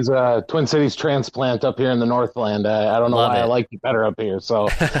on? Twin Cities transplant up here in the Northland. I don't know why I like it better up here. So,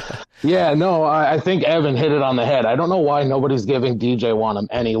 yeah, no, I think Evan hit it on the head. I don't know why nobody's giving DJ Wonnum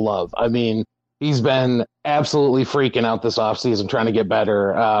any love. I mean, he's been absolutely freaking out this offseason trying to get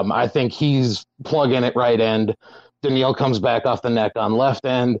better. I think he's plugging at right end. Danielle comes back off the neck on left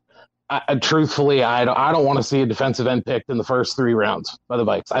end. Truthfully, I don't want to see a defensive end picked in the first 3 rounds by the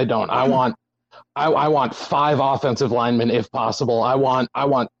Vikes. I don't. I want 5 offensive linemen if possible.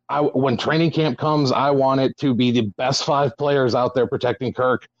 When training camp comes, I want it to be the best 5 players out there protecting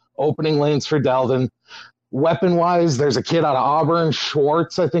Kirk, opening lanes for Dalvin. Weapon wise, there's a kid out of Auburn,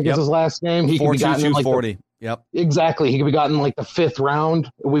 Schwartz, I think is his last name. He could be gotten in 40. Yep. Exactly. He could be gotten like the 5th round.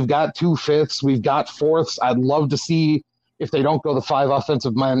 We've got 2 5ths. We've got 4ths. I'd love to see, if they don't go the 5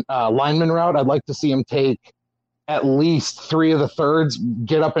 offensive lineman route, I'd like to see him take at least 3 of the 3rds,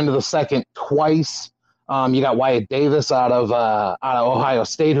 get up into the 2nd twice. You got Wyatt Davis out of Ohio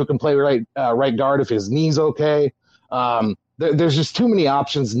State who can play right guard if his knee's okay. There's just too many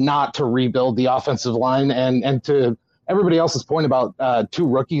options not to rebuild the offensive line. And to everybody else's point about 2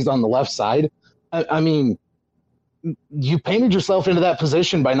 rookies on the left side, I mean, you painted yourself into that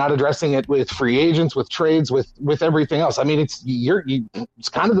position by not addressing it with free agents, with trades, with everything else. I mean, it's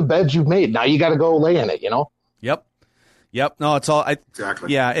kind of the bed you've made. Now you got to go lay in it, you know? Yep. No, it's all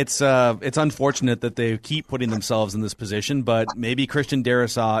exactly. Yeah, it's unfortunate that they keep putting themselves in this position, but maybe Christian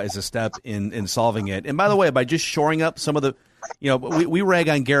Darrisaw is a step in solving it. And by the way, by just shoring up some of the, we rag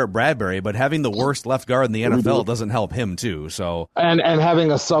on Garrett Bradbury, but having the worst left guard in the NFL doesn't help him too. So and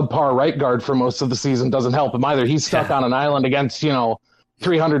having a subpar right guard for most of the season doesn't help him either. He's stuck on an island against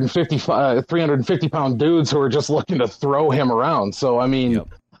 350 pound dudes who are just looking to throw him around. So I mean.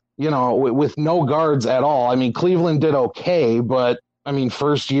 With no guards at all. I mean, Cleveland did okay, but I mean,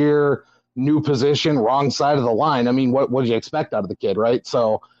 first year, new position, wrong side of the line. I mean, what did you expect out of the kid, right?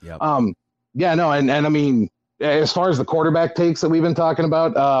 So, and I mean, as far as the quarterback takes that we've been talking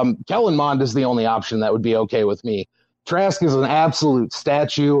about, Kellen Mond is the only option that would be okay with me. Trask is an absolute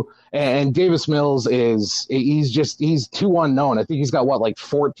statue, and Davis Mills he's too unknown. I think he's got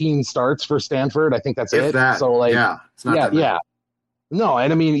 14 starts for Stanford. I think that's it. So it's not that bad. No,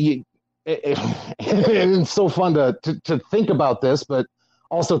 and I mean, it's so fun to think about this, but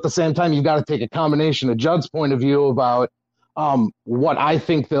also at the same time, you've got to take a combination of Judd's point of view about what I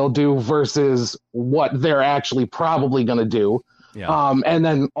think they'll do versus what they're actually probably going to do. Yeah. And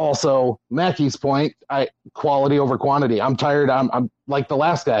then also Mackey's point, quality over quantity. I'm tired. I'm like the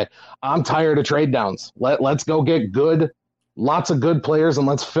last guy. I'm tired of trade downs. Let's go get lots of good players, and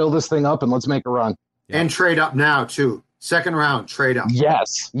let's fill this thing up and let's make a run. Yeah. And trade up now too. Second round, trade up.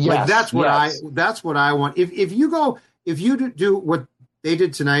 Yes. That's what I want. If you do what they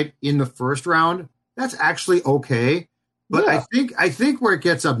did tonight in the first round, that's actually okay. But I think where it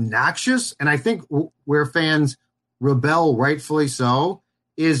gets obnoxious, and I think where fans rebel rightfully so,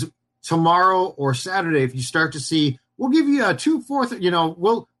 is tomorrow or Saturday. If you start to see, we'll give you a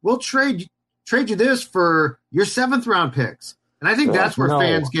 2/4. We'll trade you this for your 7th round picks. And I think that's where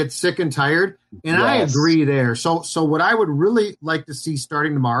fans get sick and tired. And I agree there. So what I would really like to see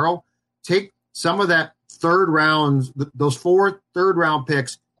starting tomorrow, take some of that those 4 third-round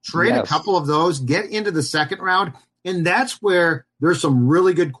picks, trade a couple of those, get into the 2nd round, and that's where there's some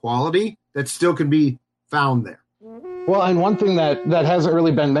really good quality that still can be found there. Well, and one thing that hasn't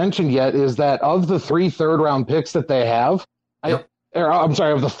really been mentioned yet is that of the 3 third-round picks that they have, of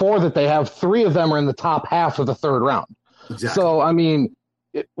the 4 that they have, 3 of them are in the top half of the 3rd round. Exactly. So, I mean,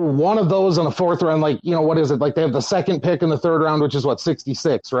 one of those on the 4th round, what is it? Like they have the 2nd pick in the 3rd round, which is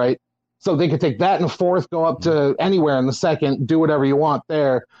 66, right? So they could take that in the 4th, go up to anywhere in the 2nd, do whatever you want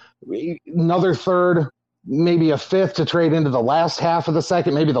there. Another 3rd, maybe a 5th to trade into the last half of the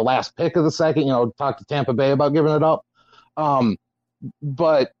 2nd, maybe the last pick of the 2nd, talk to Tampa Bay about giving it up.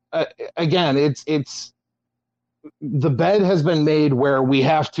 But again, it's the bed has been made where we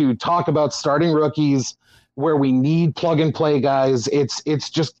have to talk about starting rookies, where we need plug and play guys. It's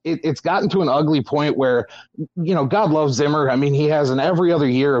gotten to an ugly point where, God loves Zimmer. I mean, he has an every other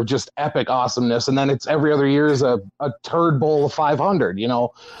year of just epic awesomeness. And then it's every other year is a turd bowl of 500,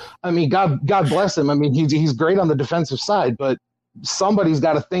 I mean, God bless him. I mean, he's great on the defensive side, but somebody's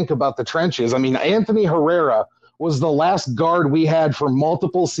got to think about the trenches. I mean, Anthony Herrera was the last guard we had for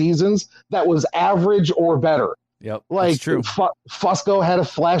multiple seasons that was average or better. Yep, that's true. Fusco had a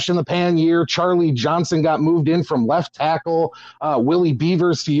flash in the pan year. Charlie Johnson got moved in from left tackle. Willie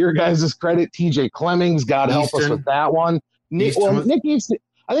Beavers, to your guys' credit. TJ Clemmings, God help us with that one. Nick Easton.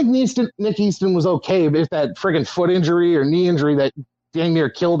 I think Nick Easton was okay, but if that friggin' foot injury or knee injury that dang near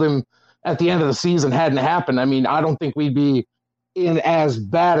killed him at the end of the season hadn't happened, I mean, I don't think we'd be in as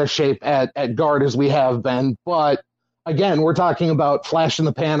bad a shape at guard as we have been. But again, we're talking about flash in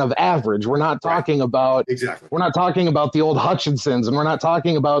the pan of average. We're not talking about We're not talking about the old Hutchinsons, and we're not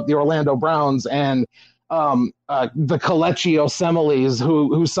talking about the Orlando Browns and the Kelechi Osemele's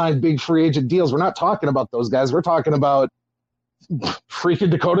who signed big free agent deals. We're not talking about those guys. We're talking about freaking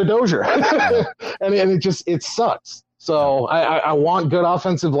Dakota Dozier, and it sucks. So I want good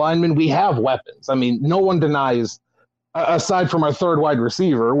offensive linemen. We have weapons. I mean, no one denies. Aside from our 3rd wide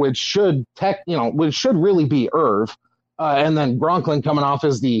receiver, which should really be Irv. And then Bronklin coming off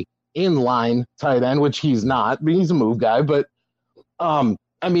as the inline tight end, which he's not. I mean, he's a move guy, but I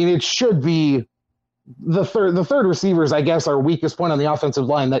mean, it should be the third receivers, I guess, our weakest point on the offensive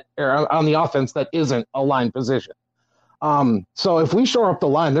line on the offense that isn't a line position. So if we shore up the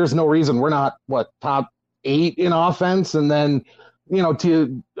line, there's no reason we're not top 8 in offense. And then,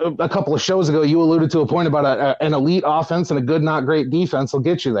 to a couple of shows ago, you alluded to a point about an elite offense and a good, not great defense will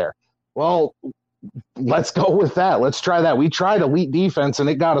get you there. Well, let's go with that. Let's try that. We tried elite defense and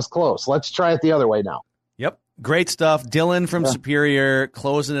it got us close. Let's try it the other way now. Yep. Great stuff. Dylan from Superior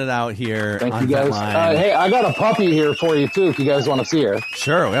closing it out here. Thank you guys. Hey, I got a puppy here for you too, if you guys want to see her.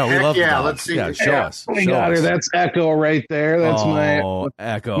 Sure. Yeah, we love dogs. Let's see. Yeah, show us. We got her. That's Echo right there. That's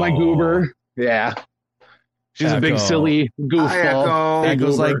Echo. My goober. Yeah. She's a big silly goofball.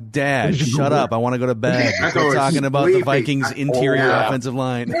 Echo's like, Dad, shut up. I want to go to bed. We're talking about the Vikings' interior offensive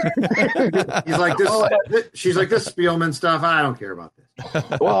line. He's like, she's like, this Spielman stuff, I don't care about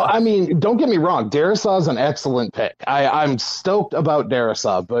this. Well, I mean, don't get me wrong. Darrisaw's an excellent pick. I'm stoked about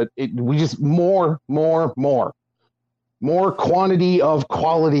Darrisaw, but we just more quantity of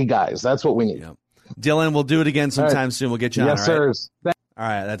quality guys. That's what we need. Yep. Dylan, we'll do it again sometime soon. We'll get you on. Yes, sir. All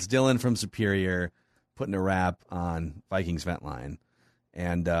right. That's Dylan from Superior, putting a wrap on Vikings Vent Line.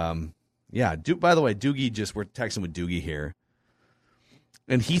 And, by the way, Doogie we're texting with Doogie here.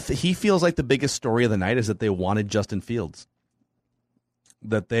 And he feels like the biggest story of the night is that they wanted Justin Fields.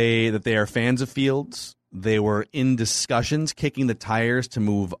 That they are fans of Fields. They were in discussions, kicking the tires to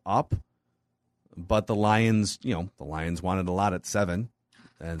move up, but the Lions wanted a lot at 7.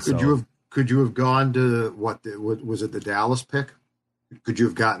 And could you have gone to what was it, the Dallas pick? Could you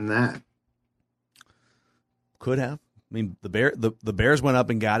have gotten that? Could have. I mean, the Bears went up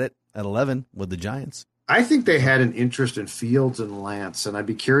and got it at 11 with the Giants. I think they had an interest in Fields and Lance, and I'd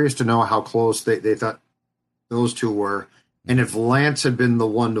be curious to know how close they thought those two were. And if Lance had been the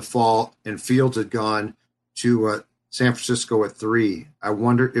one to fall and Fields had gone to San Francisco at 3, I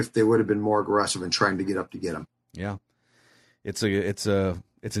wonder if they would have been more aggressive in trying to get up to get him. Yeah, it's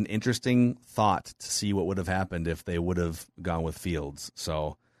an interesting thought to see what would have happened if they would have gone with Fields.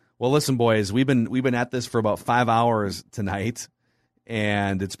 So, well, listen, boys, we've been at this for about 5 hours tonight,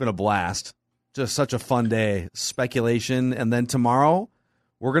 and it's been a blast. Just such a fun day. Speculation, and then tomorrow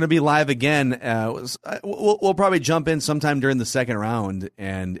we're going to be live again. We'll probably jump in sometime during the second round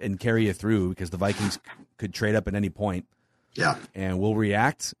and carry you through because the Vikings could trade up at any point. Yeah. And we'll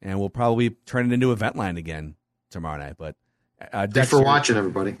react, and we'll probably turn it into Event Line again tomorrow night. But thanks for watching,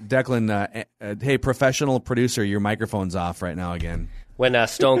 everybody. Declan, hey, professional producer, your microphone's off right now again. When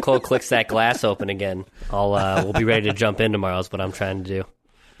Stone Cold clicks that glass open again, we'll be ready to jump in tomorrow is what I'm trying to do.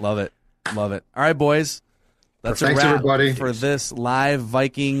 Love it. All right, boys. That's a wrap everybody for this live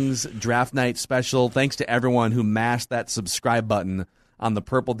Vikings draft night special. Thanks to everyone who mashed that subscribe button on the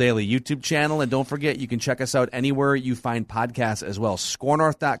Purple Daily YouTube channel. And don't forget, you can check us out anywhere you find podcasts as well.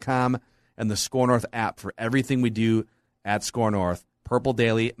 ScoreNorth.com and the Score North app for everything we do at Score North. Purple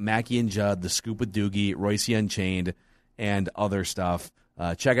Daily, Mackie and Judd, The Scoop with Doogie, Royce Unchained, and other stuff.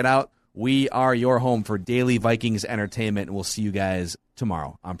 Check it out. We are your home for daily Vikings entertainment, and we'll see you guys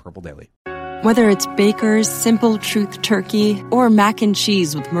tomorrow on Purple Daily. Whether it's Baker's Simple Truth Turkey or mac and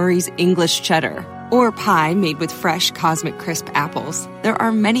cheese with Murray's English Cheddar or pie made with fresh Cosmic Crisp apples, there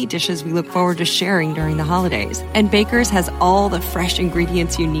are many dishes we look forward to sharing during the holidays. And Baker's has all the fresh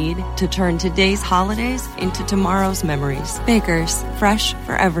ingredients you need to turn today's holidays into tomorrow's memories. Baker's, fresh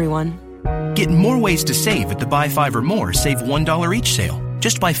for everyone. Get more ways to save at the Buy 5 or More Save $1 each sale.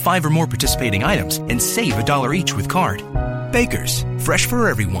 Just buy 5 or more participating items and save $1 each with card. Baker's, fresh for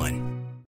everyone.